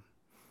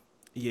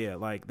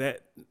like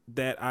that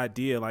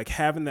idea, like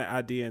having that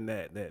idea and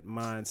that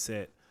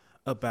mindset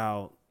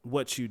about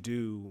what you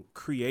do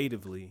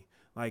creatively,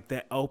 like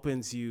that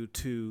opens you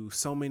to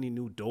so many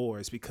new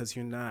doors, because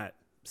you're not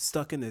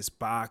stuck in this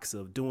box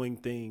of doing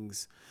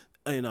things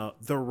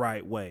the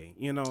right way.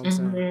 You know what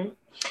I'm saying?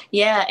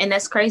 Yeah, and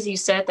that's crazy you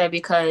said that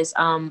because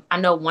I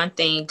know one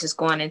thing just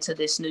going into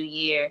this new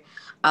year,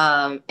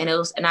 and it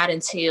was not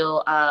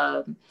until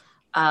her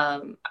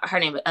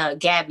name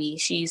Gabby.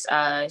 She's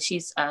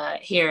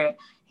here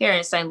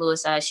in St.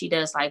 Louis. She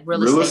does like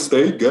real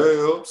estate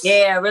girls.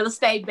 Yeah, real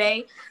estate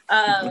bae.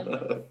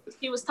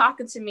 She was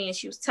talking to me and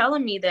she was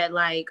telling me that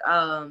like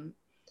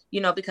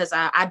because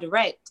I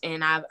direct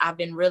and I've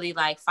been really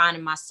like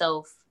finding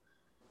myself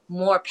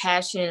more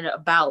passionate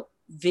about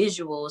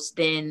visuals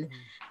than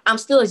I'm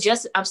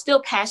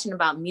still passionate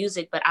about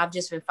music, but I've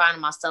just been finding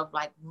myself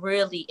like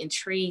really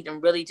intrigued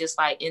and really just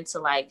like into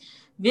like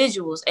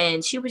visuals.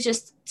 And she was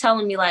just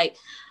telling me like,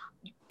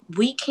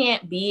 we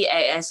can't be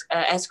as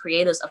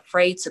creators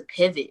afraid to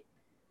pivot.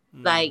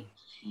 Like,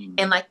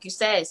 and like you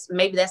said,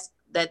 maybe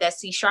that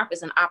C#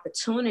 is an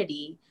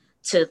opportunity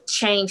to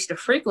change the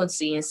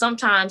frequency. And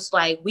sometimes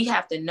like we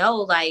have to know,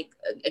 like,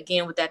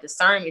 again, with that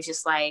discernment,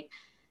 just like,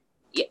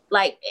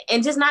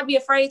 and just not be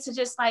afraid to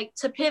just like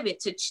to pivot,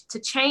 to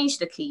change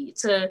the key,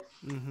 to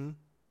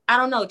I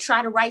don't know,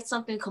 try to write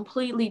something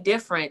completely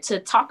different, to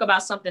talk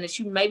about something that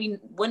you maybe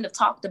wouldn't have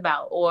talked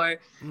about, or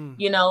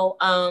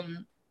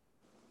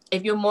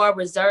if you're more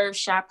reserved,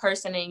 shy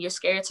person and you're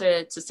scared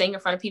to sing in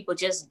front of people,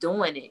 just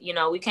doing it.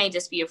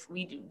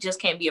 We just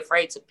can't be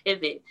afraid to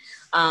pivot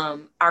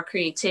our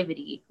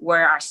creativity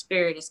where our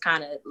spirit is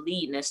kind of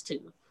leading us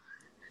to.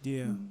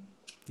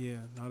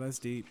 Yeah, no, that's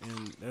deep,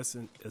 and that's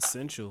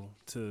essential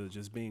to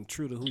just being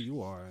true to who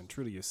you are and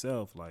true to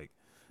yourself, like,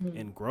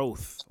 and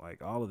growth,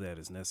 like, all of that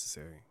is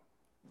necessary.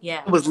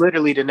 Yeah. It was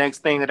literally the next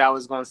thing that I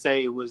was going to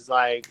say was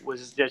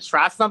just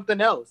try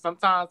something else.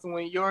 Sometimes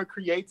when your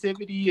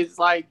creativity is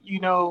like,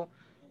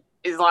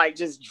 is like,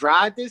 just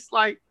drive this,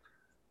 like,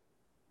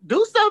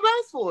 do something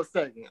else for a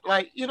second.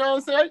 Like, you know what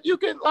I'm saying? You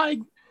can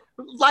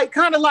like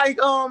kind of like,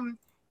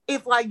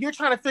 if like you're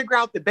trying to figure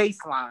out the bass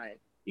line,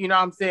 you know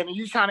what I'm saying? And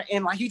you trying to,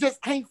 and like, you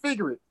just can't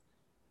figure it.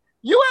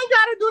 You ain't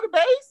got to do the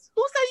bass.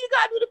 Who say you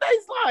got to do the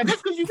bass line?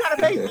 Just because you got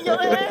a bass in your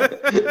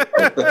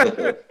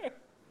head.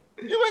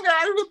 You ain't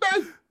got to do the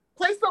bass.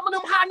 Play some of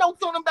them high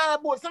notes on them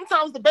bad boys.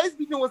 Sometimes the bass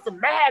be doing some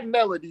mad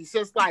melodies,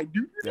 just like,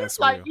 that's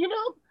like,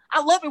 real.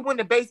 I love it when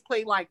the bass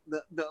play like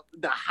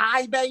the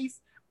high bass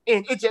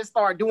and it just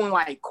start doing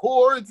like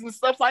chords and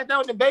stuff like that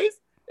on the bass.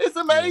 It's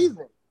amazing.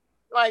 Yeah.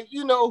 Like,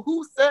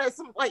 who says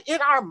something like in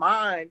our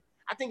mind,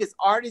 I think as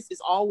artists,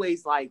 it's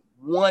always like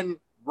one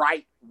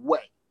right way.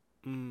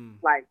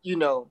 Like,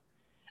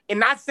 and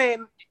not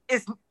saying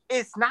it's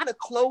not a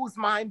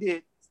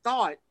closed-minded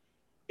thought.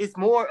 It's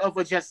more of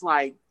a just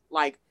like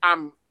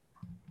I'm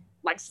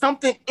like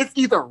something, it's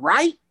either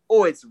right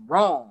or it's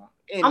wrong.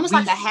 And almost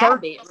like a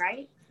habit,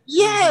 right?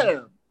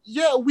 Yeah.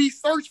 Yeah, we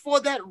search for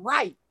that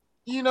right,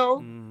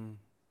 And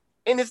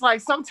it's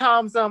like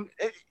sometimes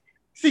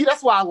see,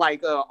 that's why I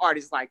like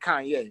artists like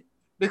Kanye.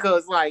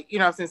 Because like,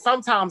 what I'm saying,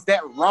 sometimes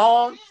that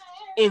wrong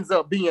ends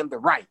up being the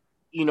right.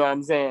 You know what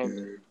I'm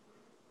saying?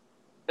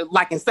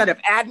 Like instead of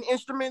adding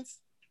instruments,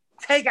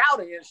 take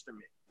out an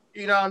instrument.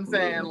 You know what I'm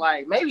saying?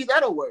 Like maybe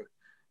that'll work,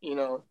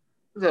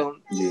 So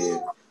yeah.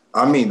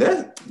 I mean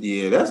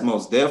that's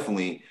most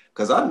definitely,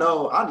 because I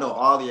know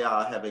all of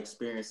y'all have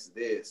experienced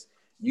this.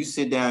 You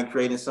sit down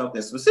creating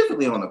something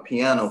specifically on the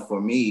piano for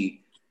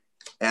me,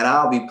 and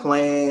I'll be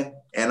playing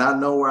and I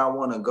know where I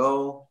want to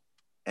go,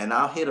 and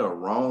I'll hit a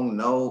wrong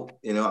note.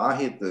 I'll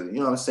hit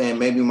what I'm saying?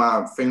 Maybe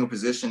my finger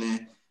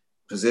positioning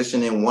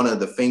one of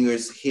the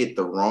fingers hit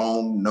the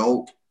wrong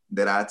note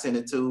that I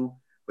intended to,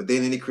 but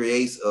then it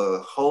creates a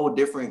whole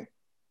different,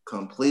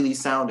 completely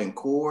sounding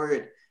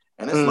chord.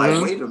 And it's like,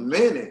 wait a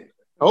minute.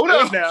 Hold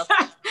up now.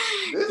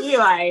 You're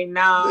like,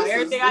 no,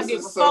 everything I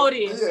did before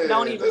this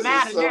don't even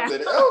matter now.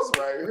 Something else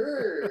right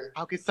here.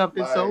 How could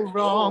something so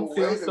wrong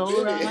feel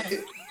so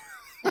right?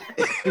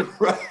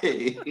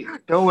 Right.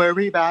 Don't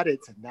worry about it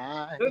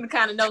tonight. Those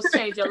kind of notes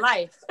change your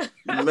life.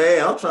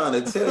 Man, I'm trying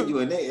to tell you,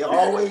 and it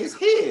always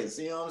hits.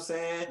 You know what I'm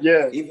saying?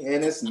 Yeah.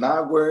 And it's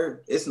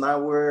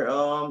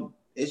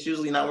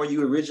usually not where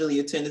you originally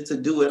intended to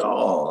do it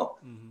all.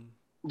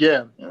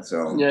 Yeah.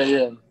 So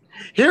yeah.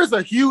 Here's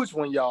a huge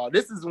one, y'all.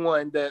 This is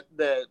one that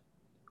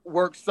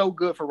works so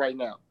good for right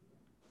now.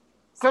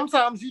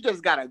 Sometimes you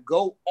just gotta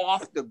go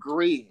off the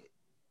grid.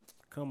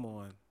 Come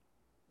on.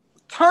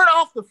 Turn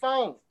off the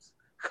phones.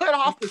 Cut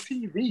off the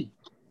TV.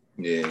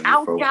 Yeah.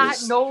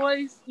 Outside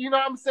noise. You know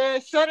what I'm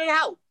saying? Shut it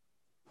out.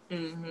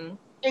 And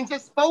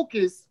just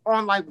focus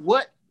on like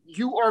what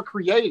you are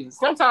creating.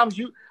 Sometimes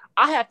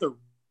I have to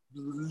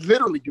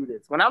literally do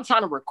this when I'm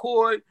trying to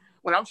record,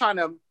 when I'm trying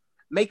to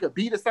make a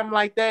beat or something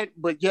like that,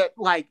 but yet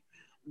like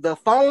the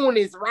phone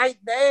is right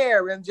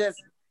there and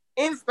just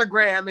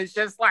Instagram is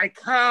just like,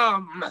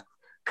 come.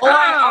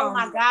 Oh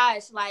my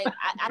gosh. Like,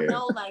 I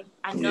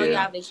know y'all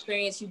have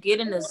experienced, you get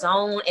in the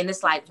zone and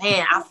it's like,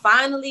 man,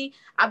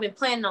 I've been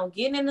planning on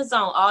getting in the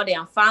zone all day.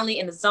 I'm finally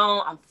in the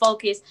zone. I'm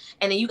focused.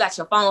 And then you got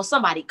your phone,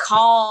 somebody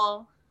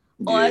call,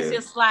 or it's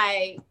just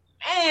like,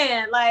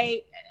 man,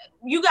 like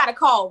you got to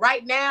call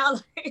right now.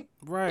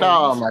 Right.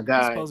 Oh my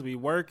God. You're supposed to be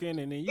working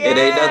and then it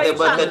ain't nothing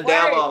but the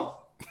devil.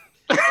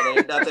 It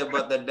ain't nothing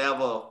but the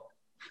devil.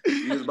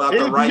 You was about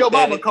It'd to be write your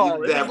that, mama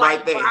calling. that It's right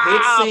like, there hit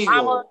 "Ah, single.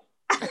 mama."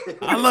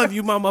 I love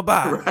you, Mama.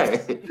 Bye.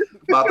 Right.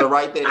 About to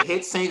write that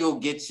hit single,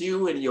 get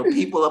you and your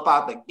people up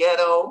out the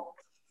ghetto.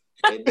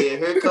 And then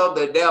here come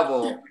the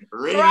devil.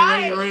 Ring,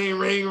 Right. ring,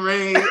 ring,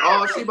 ring, ring.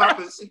 Oh, she about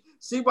to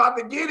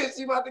get it.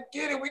 She about to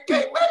get it. We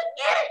can't let her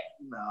get it.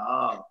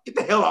 No. Get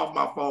the hell off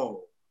my phone.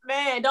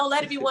 Man, don't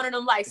let it be one of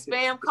them like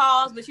spam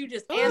calls, but you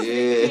just answered it.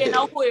 Yeah. You didn't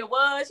know who it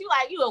was. You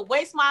like, you will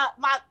waste my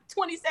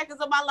 20 seconds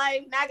of my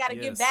life. Now I gotta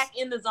get Yes. back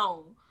in the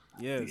zone.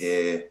 Yes.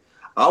 Yeah.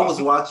 I was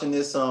watching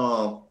this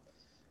on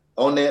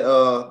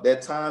that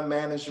time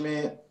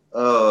management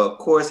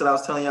course that I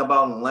was telling you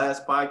about in the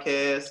last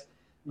podcast.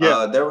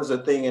 Yeah. There was a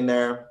thing in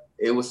there.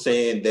 It was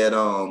saying that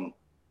on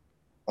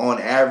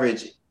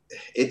average,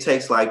 it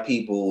takes like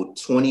people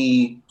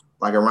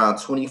around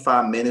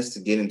 25 minutes to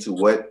get into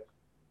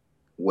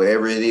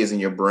whatever it is in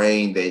your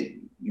brain that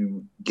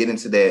you get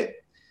into that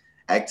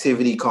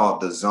activity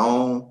called the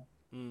zone.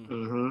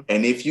 Mm-hmm.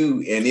 And if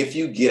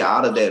you get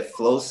out of that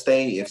flow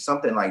state, if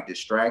something like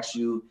distracts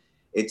you,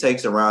 it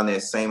takes around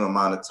that same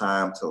amount of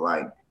time to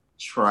like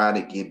try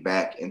to get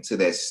back into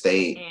that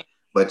state.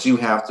 But you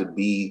have to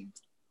be,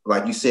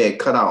 like you said,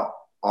 cut out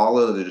all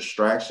of the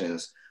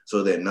distractions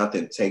so that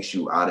nothing takes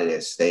you out of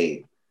that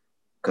state.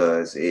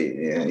 Because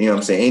you know what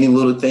I'm saying, any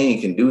little thing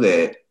can do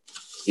that.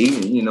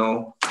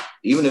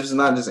 Even if it's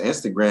not just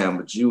Instagram,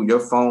 but your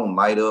phone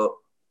light up.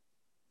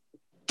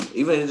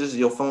 Even if it's just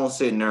your phone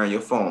sitting there and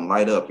your phone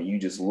light up and you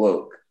just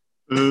look.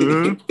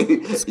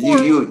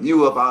 Mm-hmm.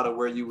 you up out of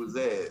where you was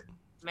at.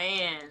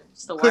 Man,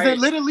 it's the Because worst. it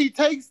literally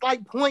takes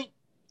like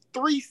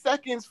 0.3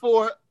 seconds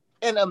for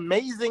an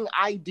amazing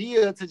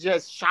idea to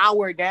just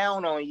shower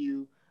down on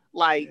you.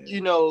 Like,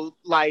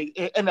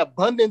 like an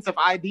abundance of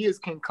ideas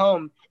can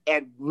come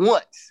at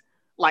once.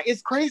 Like,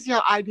 it's crazy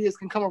how ideas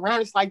can come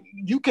around. It's like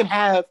you can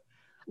have,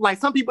 like,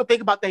 some people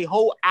think about their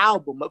whole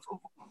album.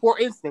 For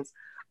instance,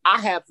 I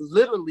have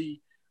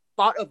literally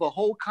thought of a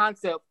whole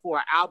concept for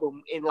an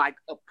album in like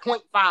a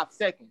 0.5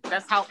 seconds.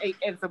 That's how 8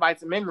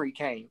 exabytes of memory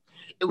came.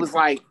 It was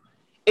like,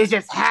 it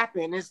just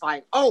happened. It's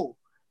like, oh,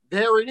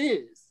 there it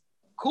is.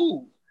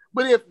 Cool.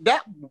 But if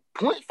that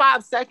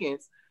 0.5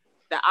 seconds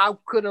that I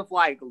could have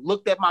like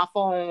looked at my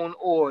phone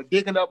or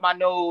digging up my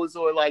nose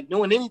or like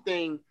doing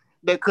anything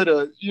that could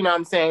have,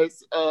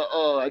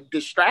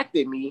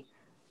 distracted me,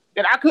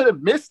 then I could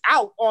have missed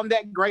out on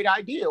that great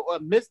idea or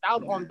missed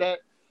out on that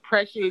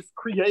precious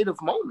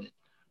creative moment.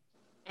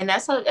 And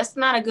that's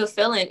not a good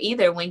feeling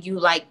either when you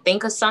like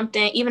think of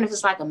something, even if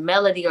it's like a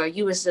melody or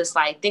you was just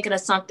like thinking of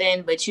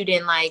something, but you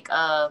didn't like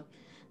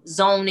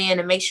zone in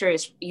and make sure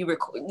you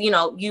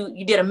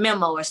did a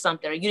memo or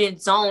something, or you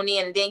didn't zone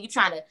in and then you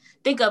trying to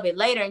think of it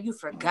later and you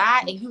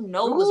forgot and it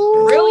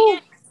was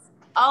brilliant.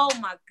 Oh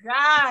my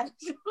God.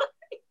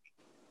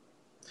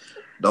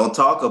 Don't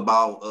talk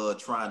about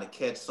trying to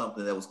catch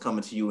something that was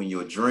coming to you in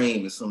your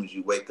dream as soon as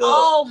you wake up.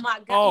 Oh my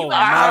God. Oh my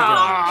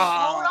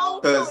God.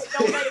 Hold on to it.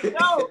 Don't let it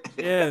go.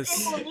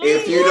 Yes.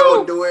 If you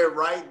don't do it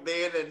right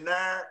then and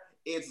there,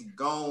 it's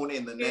gone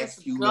in the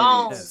next few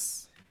minutes.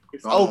 Yes.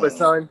 It's over,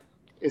 son.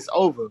 It's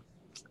over.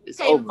 It's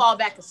You can't even over. fall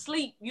back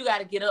asleep. You got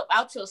to get up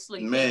out your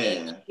sleep,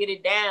 Man. and get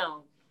it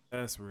down.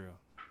 That's real.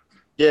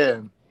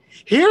 Yeah.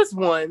 Here's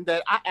one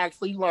that I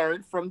actually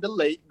learned from the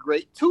late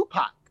great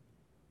Tupac.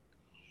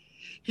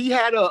 He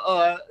had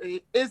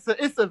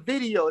it's a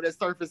video that's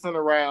surfacing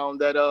around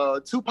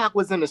that Tupac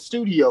was in the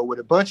studio with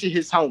a bunch of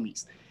his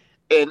homies,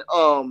 and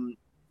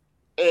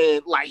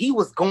like he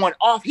was going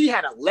off. He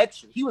had a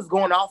lecture. He was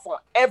going off on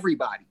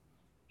everybody.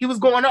 He was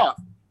going off.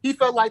 He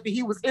felt like that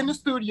he was in the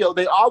studio.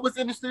 They all was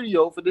in the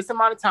studio for this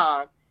amount of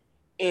time,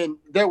 and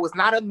there was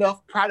not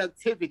enough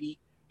productivity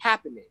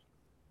happening.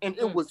 And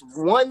it was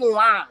one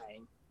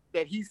line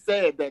that he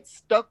said that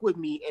stuck with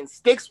me and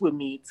sticks with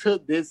me to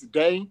this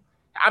day.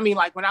 I mean,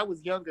 like when I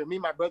was younger, me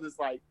and my brothers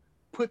like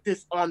put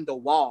this on the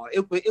wall.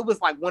 It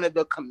was like one of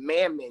the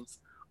commandments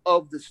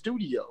of the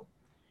studio.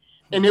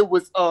 And it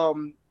was,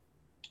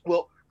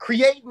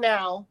 create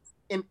now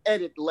and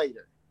edit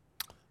later.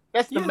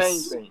 That's the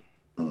main thing.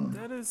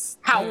 That is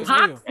how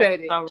Pac real.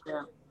 said it.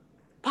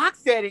 Pac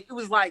said it. It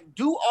was like,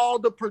 do all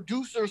the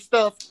producer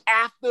stuff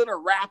after the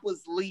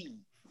rappers leave.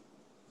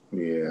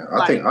 Yeah,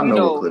 I think I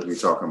know what clip you're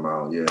talking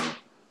about. Yeah.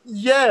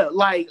 Yeah,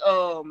 like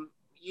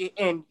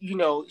and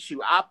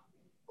shoot, I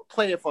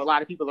play it for a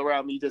lot of people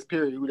around me, just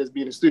period, who just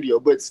be in the studio.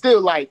 But still,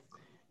 like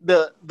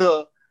the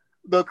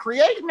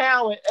create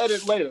now and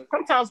edit later.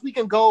 Sometimes we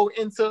can go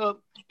into,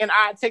 and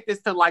I take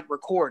this to like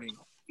recording.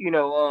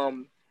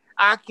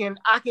 I can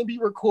be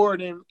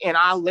recording and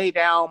I lay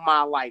down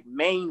my like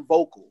main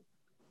vocal.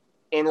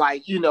 And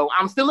like,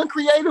 I'm still in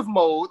creative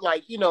mode,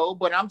 like,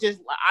 but I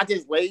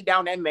just laid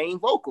down that main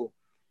vocal.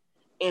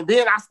 And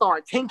then I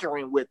start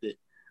tinkering with it.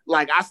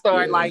 Like I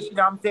start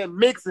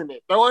mixing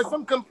it, throwing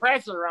some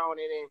compressor on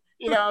it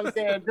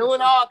and, doing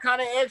all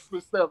kind of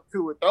extra stuff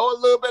to it. Throw a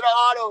little bit of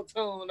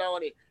auto-tune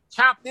on it.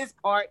 Chop this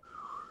part,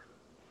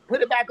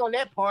 put it back on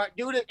that part,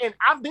 do it. And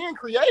I'm being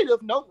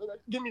creative, don't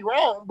get me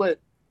wrong, but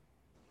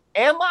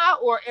am I,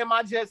 or am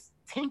I just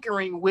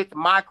tinkering with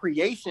my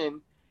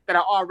creation that I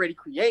already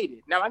created.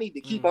 Now I need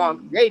to keep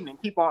on creating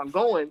and keep on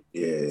going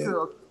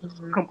to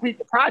complete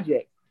the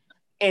project.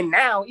 And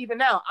now, even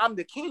now, I'm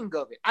the king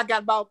of it. I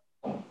got about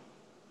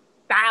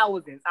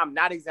thousands, I'm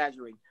not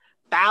exaggerating,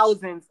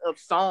 thousands of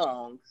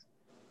songs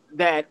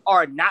that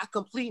are not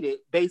completed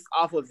based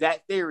off of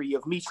that theory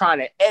of me trying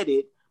to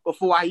edit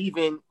before I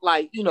even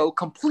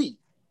complete.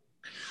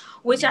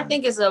 Which I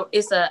think is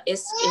just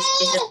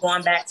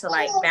going back to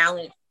like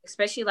balance,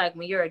 especially like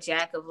when you're a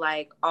jack of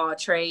like all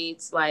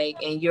trades, like,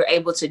 and you're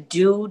able to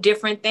do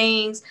different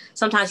things.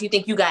 Sometimes you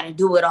think you got to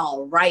do it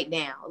all right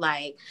now.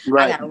 Like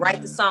I got to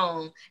write the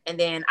song, and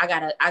then I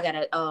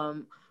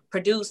gotta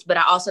produce, but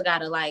I also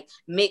gotta like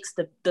mix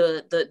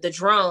the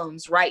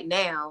drums right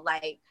now.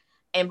 Like,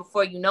 and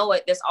before you know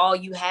it, that's all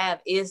you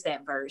have is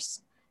that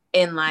verse.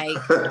 And like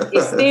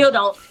it still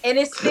don't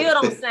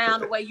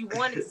sound the way you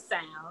want it to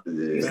sound.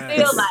 You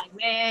still like,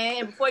 man,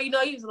 and before you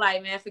know, you was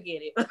like, man,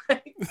 forget it.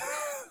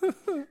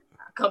 I'll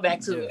come back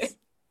to it.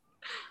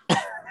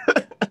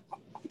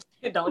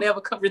 It don't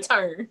ever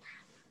return.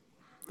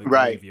 The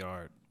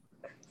graveyard.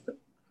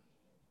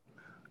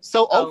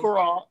 So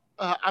overall,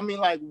 I mean,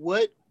 like,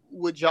 what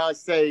would y'all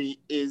say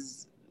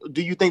is?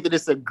 Do you think that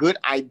it's a good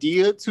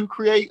idea to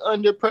create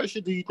under pressure?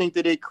 Do you think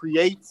that it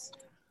creates,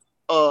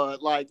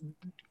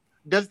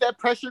 does that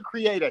pressure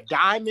create a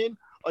diamond,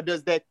 or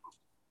does that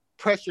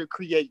pressure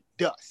create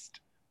dust?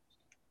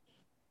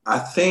 I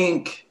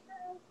think,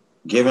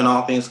 given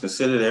all things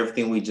considered,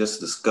 everything we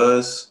just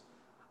discussed,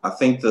 I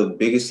think the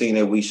biggest thing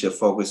that we should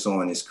focus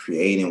on is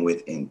creating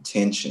with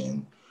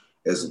intention.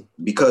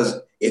 Because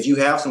if you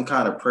have some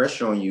kind of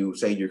pressure on you,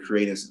 say you're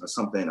creating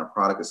something, a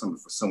product or something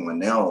for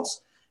someone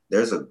else,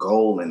 there's a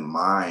goal in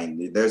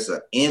mind. There's an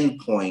end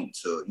point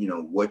to,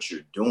 what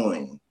you're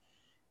doing.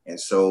 And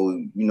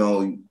so,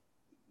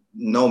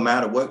 no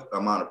matter what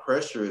amount of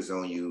pressure is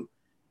on you,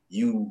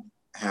 you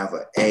have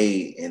an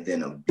A and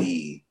then a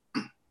B.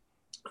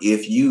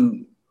 If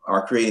you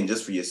are creating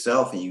just for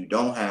yourself and you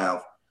don't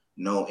have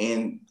no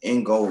end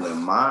goal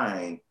in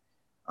mind,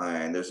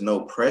 and there's no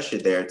pressure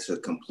there to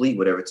complete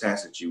whatever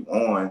task that you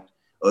on,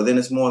 or then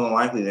it's more than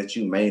likely that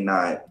you may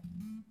not,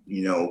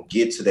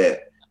 get to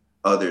that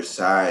other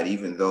side,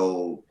 even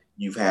though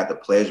you've had the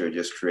pleasure of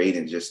just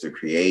creating just to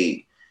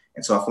create.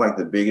 And so I feel like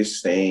the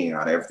biggest thing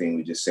out of everything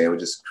we just said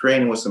was just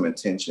creating with some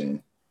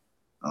intention,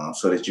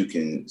 so that you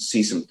can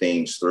see some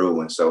things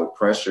through. And so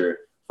I feel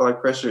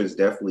like pressure is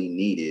definitely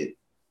needed,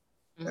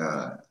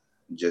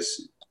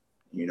 just,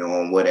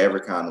 on whatever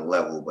kind of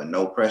level, but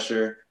no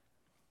pressure.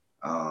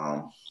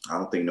 I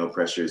don't think no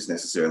pressure is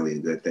necessarily a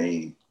good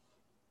thing.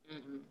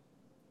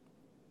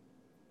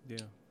 Yeah.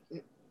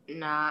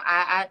 Nah,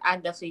 I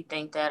definitely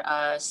think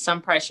that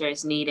some pressure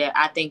is needed.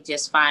 I think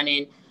just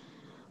finding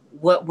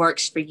what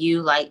works for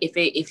you. Like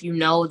if you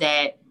know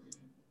that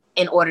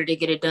in order to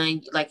get it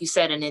done, like you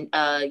said, and then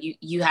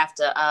you have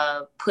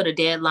to put a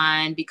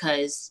deadline,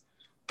 because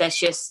that's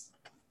just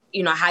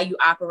how you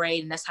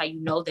operate, and that's how you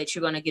know that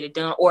you're gonna get it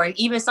done. Or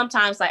even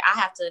sometimes, like I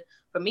have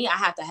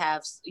to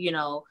have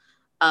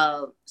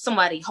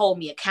somebody hold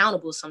me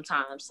accountable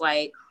sometimes,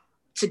 like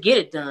to get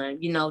it done.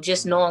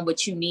 Just knowing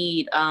what you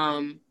need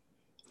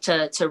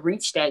to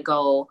reach that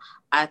goal,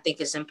 I think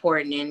is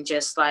important. And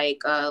just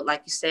like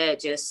you said,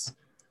 just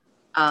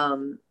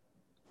doing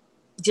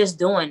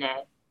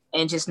that,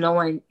 and just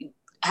knowing,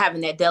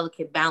 having that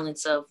delicate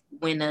balance of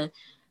when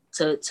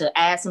to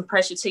add some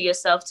pressure to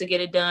yourself to get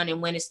it done,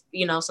 and when it's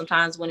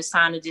sometimes when it's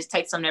time to just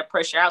take some of that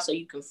pressure out so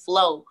you can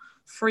flow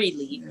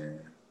freely.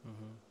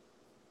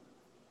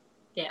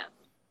 Yeah.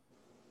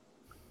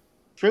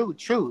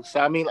 True. So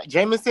I mean, like,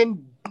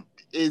 Jameson,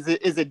 is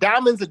it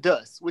diamonds or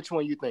dust? Which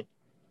one you think,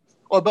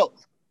 or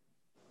both?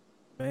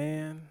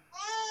 Man,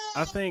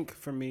 I think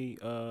for me,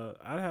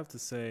 I'd have to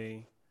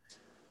say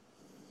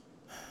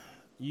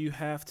you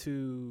have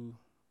to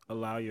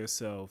allow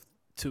yourself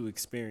to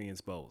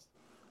experience both.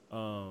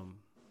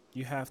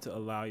 You have to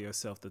allow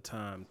yourself the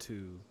time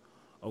to,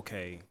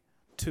 okay,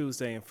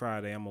 Tuesday and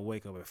Friday, I'm gonna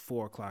wake up at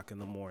 4:00 in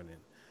the morning,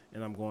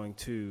 and I'm going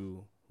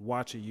to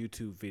watch a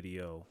YouTube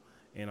video,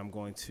 and I'm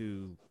going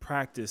to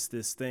practice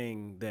this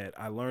thing that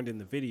I learned in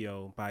the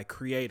video by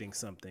creating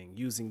something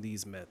using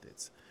these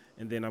methods.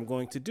 And then I'm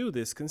going to do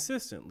this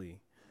consistently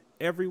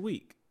every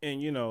week.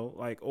 And,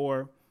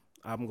 or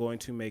I'm going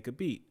to make a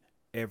beat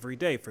every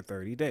day for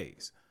 30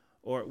 days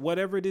or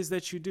whatever it is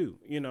that you do.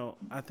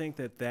 I think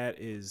that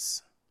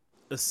is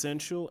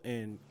essential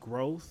in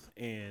growth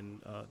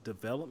and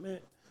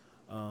development.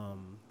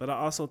 But I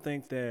also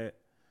think that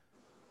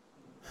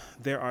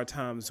there are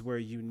times where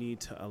you need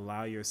to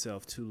allow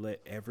yourself to let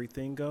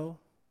everything go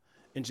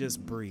and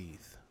just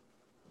breathe.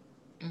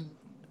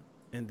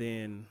 And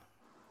then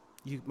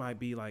you might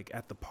be like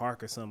at the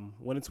park or something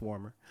when it's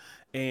warmer,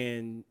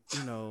 and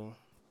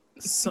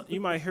you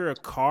might hear a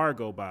car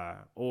go by,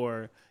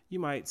 or you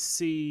might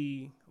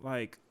see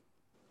like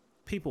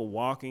people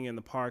walking in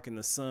the park and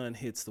the sun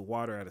hits the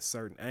water at a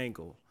certain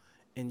angle,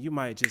 and you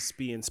might just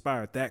be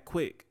inspired that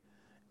quick,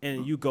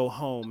 and you go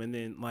home and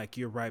then like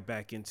you're right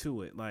back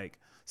into it. Like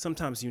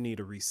sometimes you need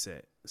a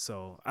reset.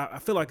 So I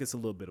feel like it's a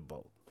little bit of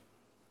both.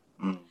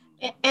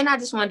 And I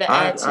just wanted to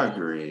add I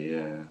agree,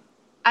 yeah.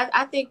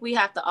 I think we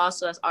have to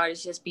also, as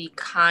artists, just be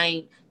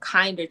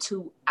kinder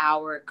to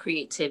our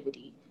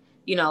creativity.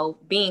 You know,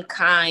 being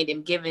kind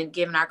and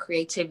giving our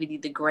creativity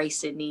the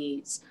grace it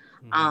needs.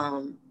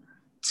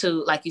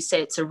 To, like you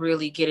said, to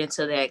really get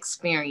into the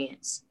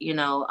experience, you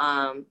know,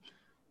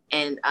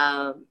 and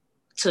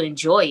to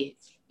enjoy it,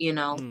 you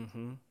know.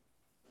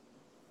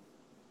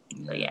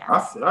 So, yeah.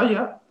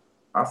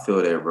 I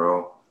feel that,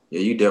 bro. Yeah,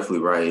 you definitely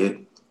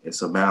right.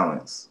 It's a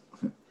balance.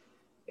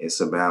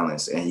 It's a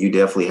balance, and you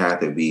definitely have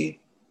to be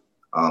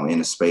in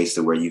a space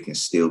to where you can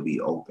still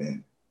be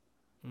open.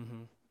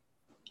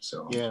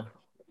 So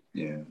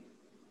yeah,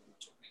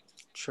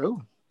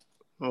 true.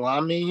 Well, I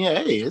mean,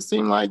 hey, it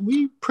seemed like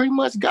we pretty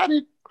much got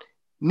it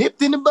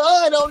nipped in the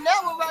bud on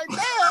that one right now.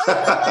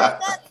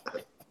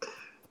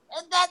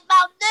 And that's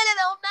about it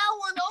on that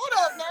one. Hold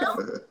up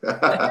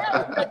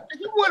now.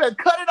 You want to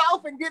cut it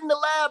off and get in the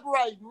lab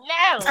right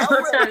now.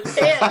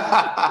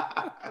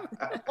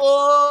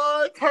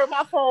 Boy, turn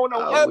my phone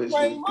on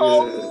airplane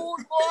mode,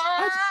 boy.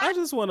 I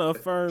just want to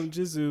affirm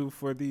Jizu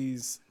for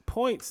these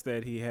points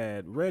that he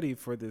had ready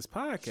for this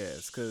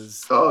podcast,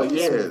 because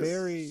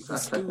very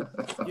astute.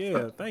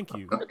 Yeah, thank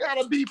you. You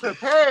gotta be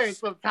prepared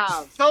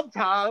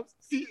sometimes.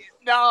 See,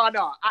 no,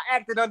 I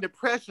acted under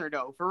pressure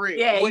though, for real.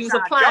 Yeah, he was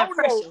applying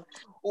pressure.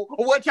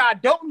 What y'all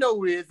don't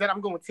know is that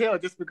I'm gonna tell,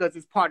 just because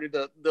it's part of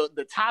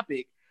the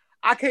topic.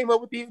 I came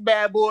up with these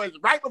bad boys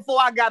right before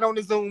I got on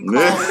the Zoom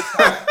call.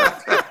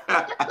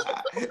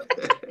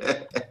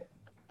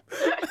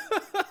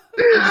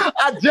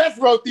 I just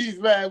wrote these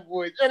bad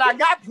boys, and I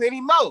got plenty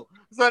more.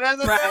 So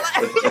that's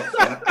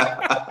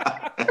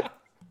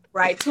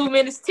right. 2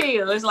 minutes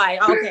till it's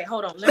like, okay,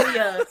 hold on, let me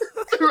get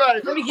it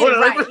right. Let me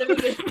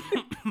get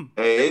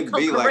Hey, it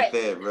be like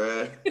that,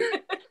 bro.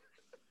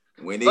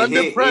 When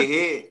it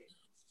hit.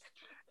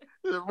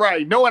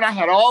 Right, knowing I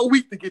had all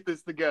week to get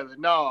this together.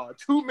 No,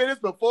 2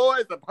 minutes before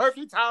is the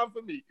perfect time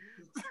for me.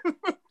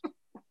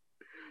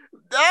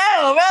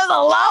 Damn, that's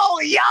a long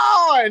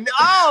yawn.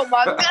 Oh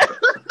my god.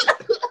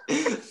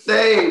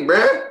 Dang,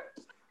 bro.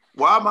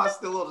 Why am I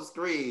still on the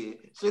screen?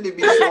 Should it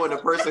be showing the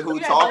person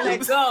who's talking?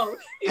 Let go.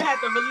 You have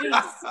to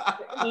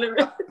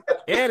release.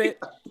 Edit.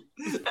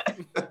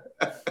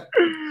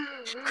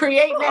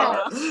 Create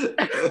now.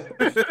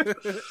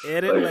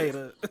 Edit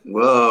later.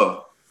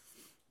 Whoa.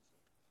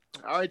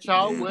 All right,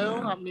 y'all.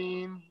 Well, I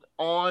mean,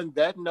 on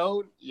that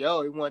note, we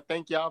want to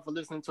thank y'all for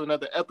listening to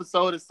another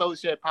episode of Soul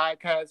Shed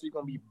Podcast. We're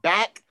going to be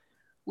back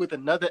with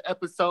another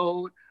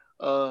episode.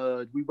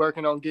 We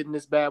working on getting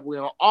this bad boy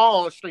on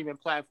all streaming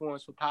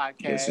platforms for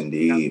podcasts. Yes,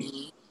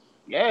 indeed.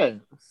 Yeah.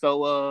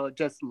 So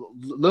just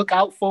look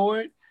out for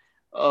it.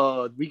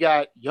 We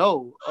got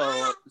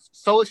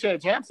Soul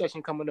Shed Jam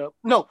Session coming up.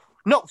 No,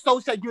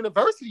 Soul Shed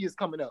University is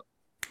coming up.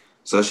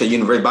 Soul Shed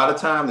University. By the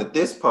time that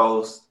this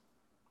post,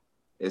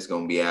 it's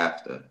gonna be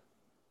after.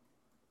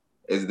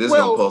 Gonna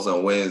post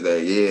on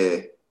Wednesday?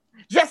 Yeah.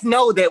 Just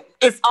know that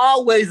it's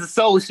always a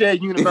Soul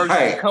Shed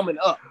University coming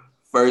up.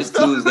 First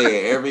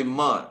Tuesday every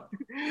month.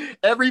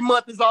 Every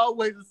month is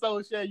always a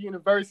Soul Shed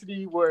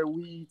University, where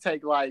we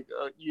take a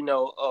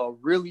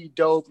really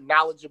dope,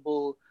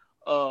 knowledgeable,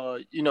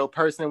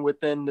 person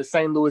within the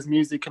St. Louis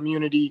music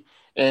community,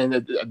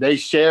 and they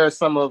share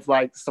some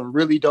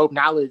really dope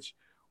knowledge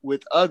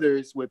with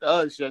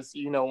us, just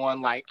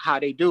on how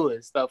they do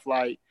it, stuff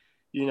like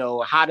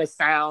how to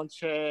sound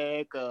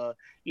check,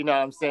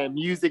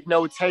 music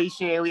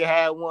notation. We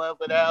had one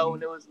for that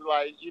one. It was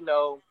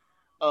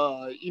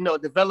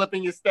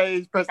developing your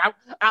stage presence.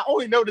 I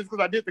only know this because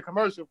I did the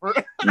commercial for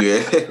it.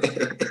 Yeah.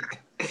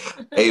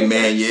 Hey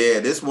man,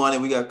 this one that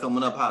we got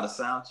coming up, how to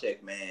sound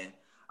check, man.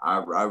 I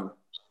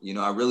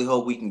really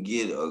hope we can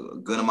get a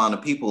good amount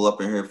of people up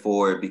in here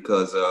for it,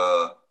 because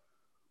a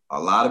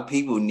lot of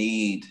people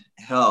need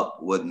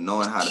help with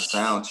knowing how to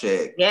sound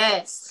check.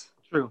 Yes.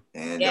 True.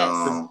 And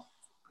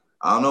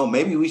I don't know,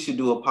 maybe we should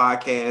do a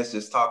podcast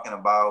just talking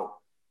about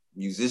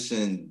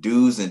musician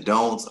do's and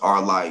don'ts,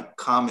 are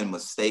common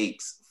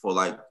mistakes for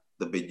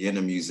the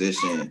beginner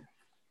musician.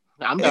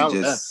 I'm down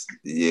with that.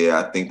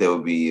 Yeah, I think that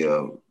would be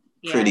a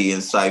pretty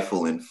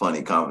insightful and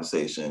funny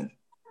conversation.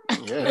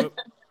 Yeah.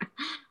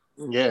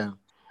 Yeah.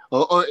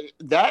 Or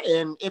that,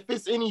 and if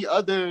it's any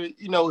other,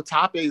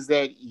 topics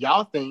that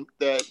y'all think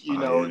that,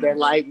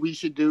 that we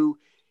should do,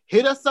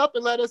 hit us up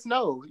and let us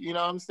know. You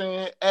know what I'm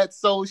saying? At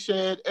Soul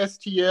Shed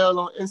STL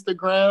on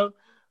Instagram.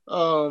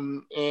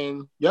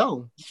 And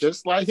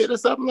just hit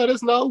us up and let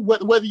us know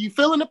whether you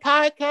feeling the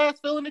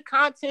podcast, feeling the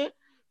content,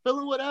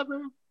 feeling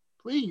whatever.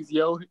 Please,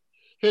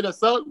 hit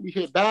us up. We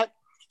hit back,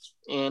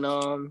 and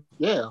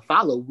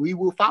follow. We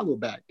will follow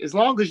back, as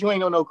long as you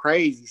ain't on no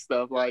crazy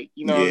stuff. What I'm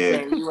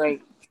saying? You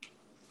ain't,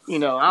 I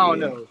don't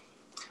know.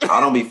 I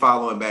don't be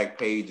following back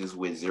pages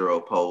with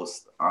 0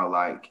 posts,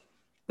 or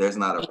there's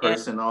not a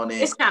person on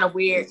it. It's kind of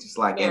weird. It's just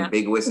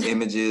ambiguous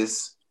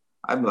images.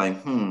 I'd be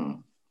like,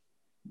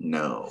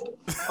 no.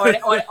 Or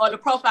the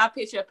profile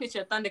picture, a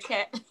picture of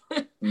Thundercat.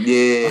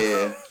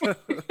 Yeah.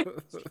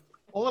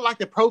 Or like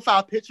the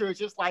profile picture is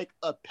just like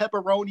a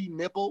pepperoni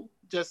nipple,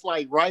 just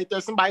like right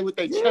there. Somebody with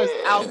their chest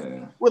out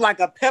with like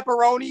a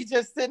pepperoni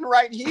just sitting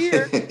right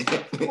here.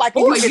 Like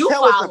Who you are can you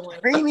tell following? it's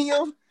a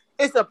premium.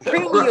 It's a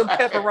premium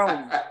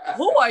pepperoni.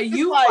 Who are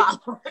you like,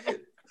 following?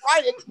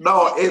 Right?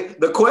 No,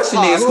 the question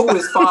is who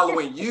is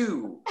following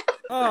you?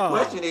 The Oh.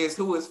 question is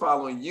who is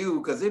following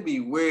you, because it'd be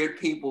weird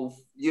people,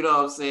 you know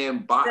what I'm saying,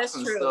 bots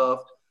and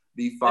stuff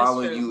be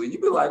following you, and you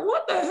be like,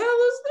 what the hell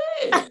is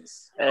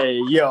this? Hey,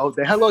 yo,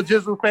 the Hello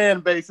Jizzle fan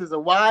base is a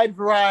wide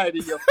variety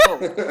of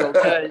folks,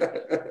 okay?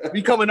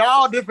 We come in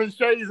all different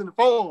shades and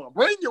form.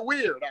 Bring your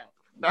weird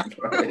out.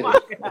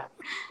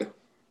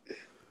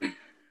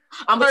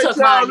 I'm gonna tuck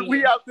mine in.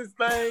 We out this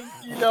thing,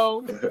 you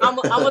know. I'm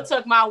gonna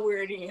tuck my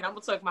weird in. I'm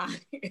gonna tuck mine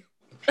in.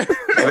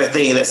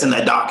 Everything that's in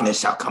the darkness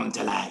shall come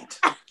to light.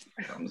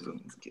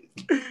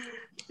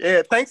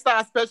 Yeah, thanks to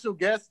our special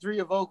guest,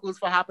 Drea Vocals,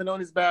 for hopping on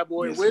this bad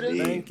boy with us.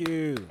 Thank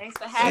you. Thanks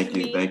for having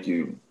me. Thank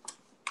you.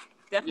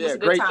 Definitely was a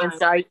good great time.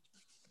 insight.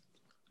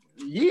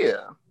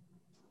 Yeah.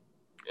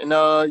 And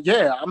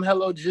I'm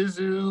Hello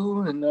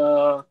Jizzle, and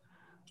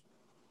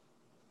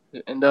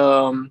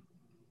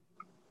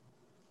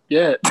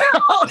yeah.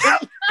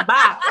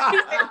 Bye.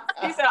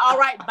 He said, all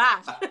right,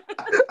 bye.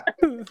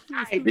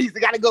 Hey, beast, I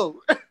gotta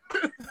go.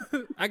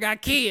 I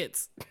got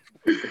kids.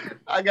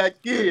 I got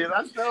kids.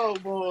 I know,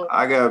 boy.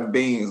 I got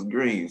beans,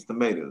 greens,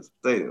 tomatoes,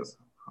 potatoes.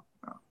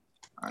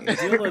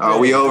 Are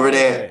we over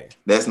there?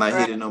 That's not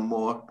hitting no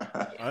more.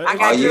 I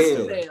got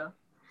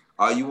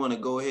You want to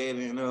go ahead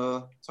and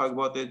talk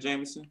about that,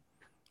 Jameson?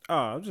 Oh,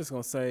 I'm just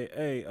gonna say,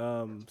 hey,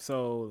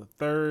 so the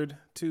third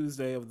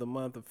Tuesday of the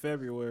month of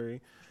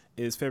February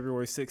is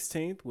February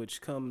 16th,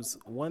 which comes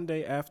one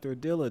day after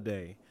Dilla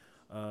Day.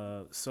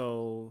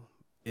 So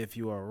if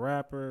you are a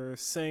rapper,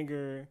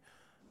 singer,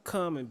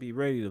 come and be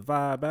ready to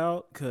vibe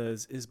out,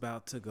 because it's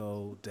about to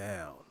go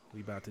down.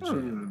 We about to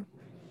jam.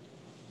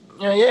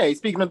 Yeah.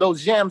 Speaking of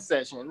those jam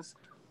sessions,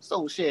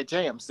 Soul Share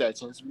jam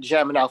sessions,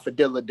 jamming out for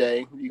Dilla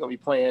Day. You're gonna be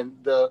playing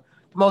the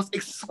most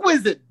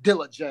exquisite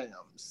Dilla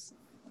jams.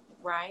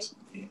 Right.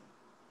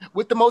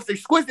 With the most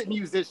exquisite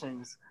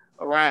musicians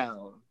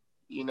around,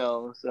 you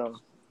know, so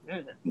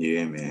yeah.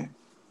 Yeah, man.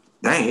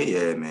 Dang,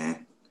 yeah,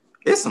 man.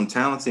 It's some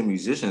talented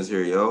musicians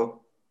here,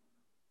 yo.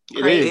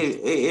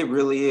 It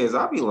really is.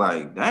 I'll be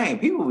like, dang,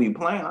 people be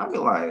playing. I'll be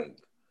like,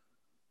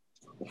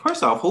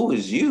 first off, who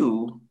is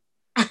you?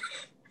 And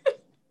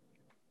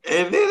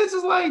then it's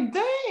just like,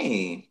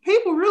 dang,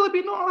 people really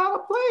be knowing how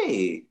to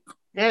play.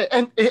 Yeah,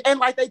 and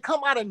like they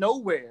come out of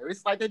nowhere.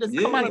 It's like they just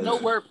come out of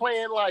nowhere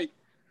playing like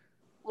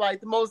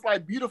the most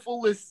like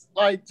beautifulest,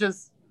 like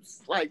just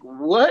like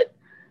what?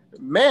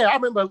 Man, I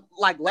remember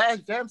like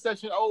last jam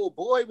session, old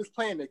boy was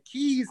playing the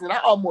keys and I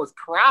almost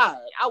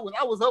cried. I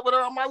was over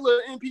there on my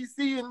little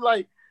NPC and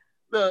like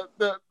the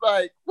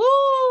like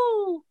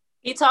woo.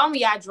 He told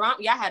me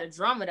y'all had a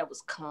drummer that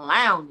was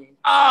clowning.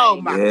 Oh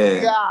my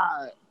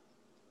God.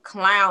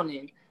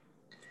 Clowning.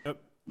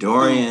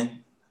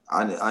 Dorian,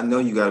 I know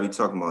you gotta be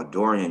talking about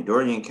Dorian.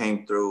 Dorian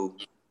came through,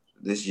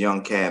 this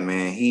young cat,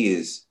 man. He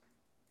is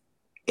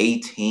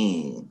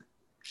 18.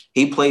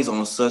 He plays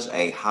on such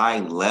a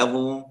high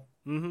level.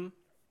 Mm-hmm.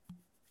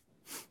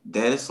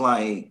 That it's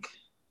like,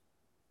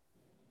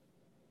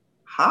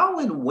 how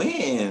and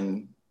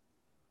when?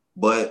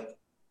 But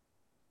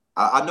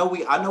I know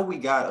we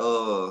got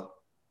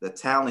the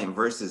talent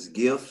versus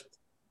gift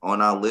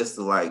on our list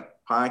of like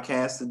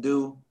podcasts to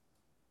do.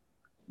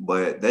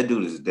 But that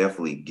dude is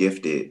definitely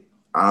gifted.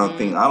 I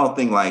don't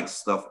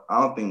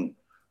think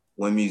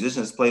when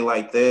musicians play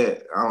like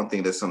that, I don't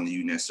think that's something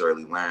you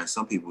necessarily learn.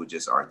 Some people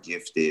just are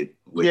gifted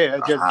with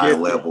a high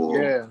level.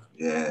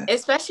 Yeah.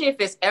 Especially if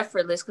it's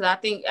effortless, because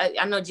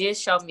I know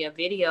Jiz showed me a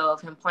video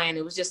of him playing.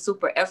 It was just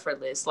super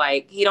effortless.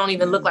 Like he don't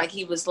even look like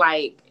he was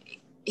like,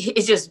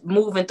 it's just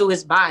moving through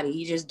his body.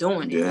 He's just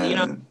doing it. You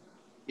know?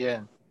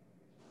 Yeah.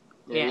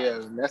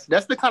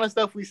 That's the kind of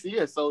stuff we see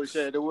at Soul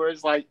Share, where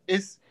it's like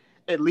it's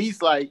at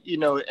least like, you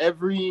know,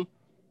 every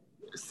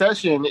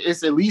session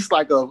it's at least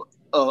like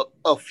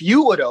a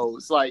few of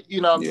those, like, you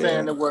know what I'm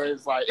saying, where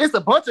it's like it's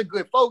a bunch of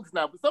good folks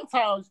now, but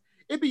sometimes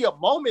it'd be a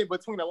moment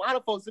between a lot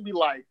of folks to be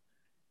like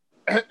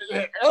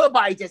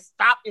everybody just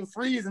stop and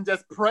freeze and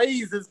just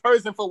praise this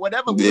person for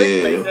whatever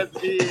lick they just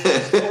did,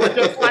 or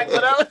just like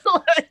whatever.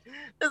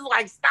 It's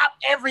like stop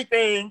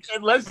everything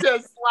and let's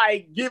just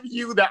like give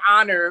you the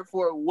honor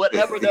for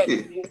whatever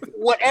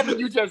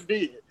you just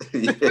did.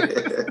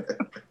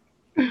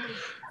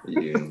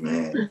 Yeah,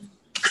 man.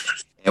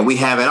 And we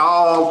have it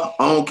all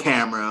on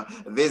camera.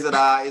 Visit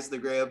our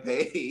Instagram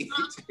page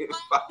and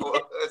follow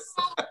us.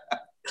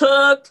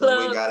 Plug.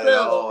 We got it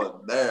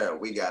all there.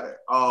 We got it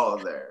all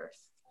there.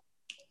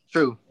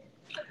 True.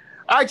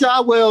 All right,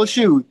 y'all. Well,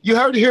 shoot. You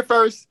heard it here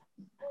first.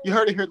 You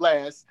heard it here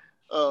last.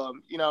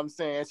 You know what I'm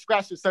saying?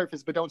 Scratch the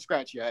surface, but don't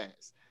scratch your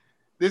ass.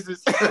 This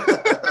is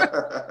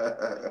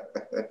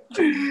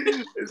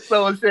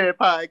Soul Share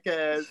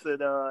Podcast.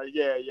 And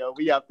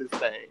we out this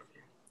thing.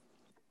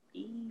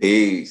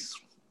 Peace.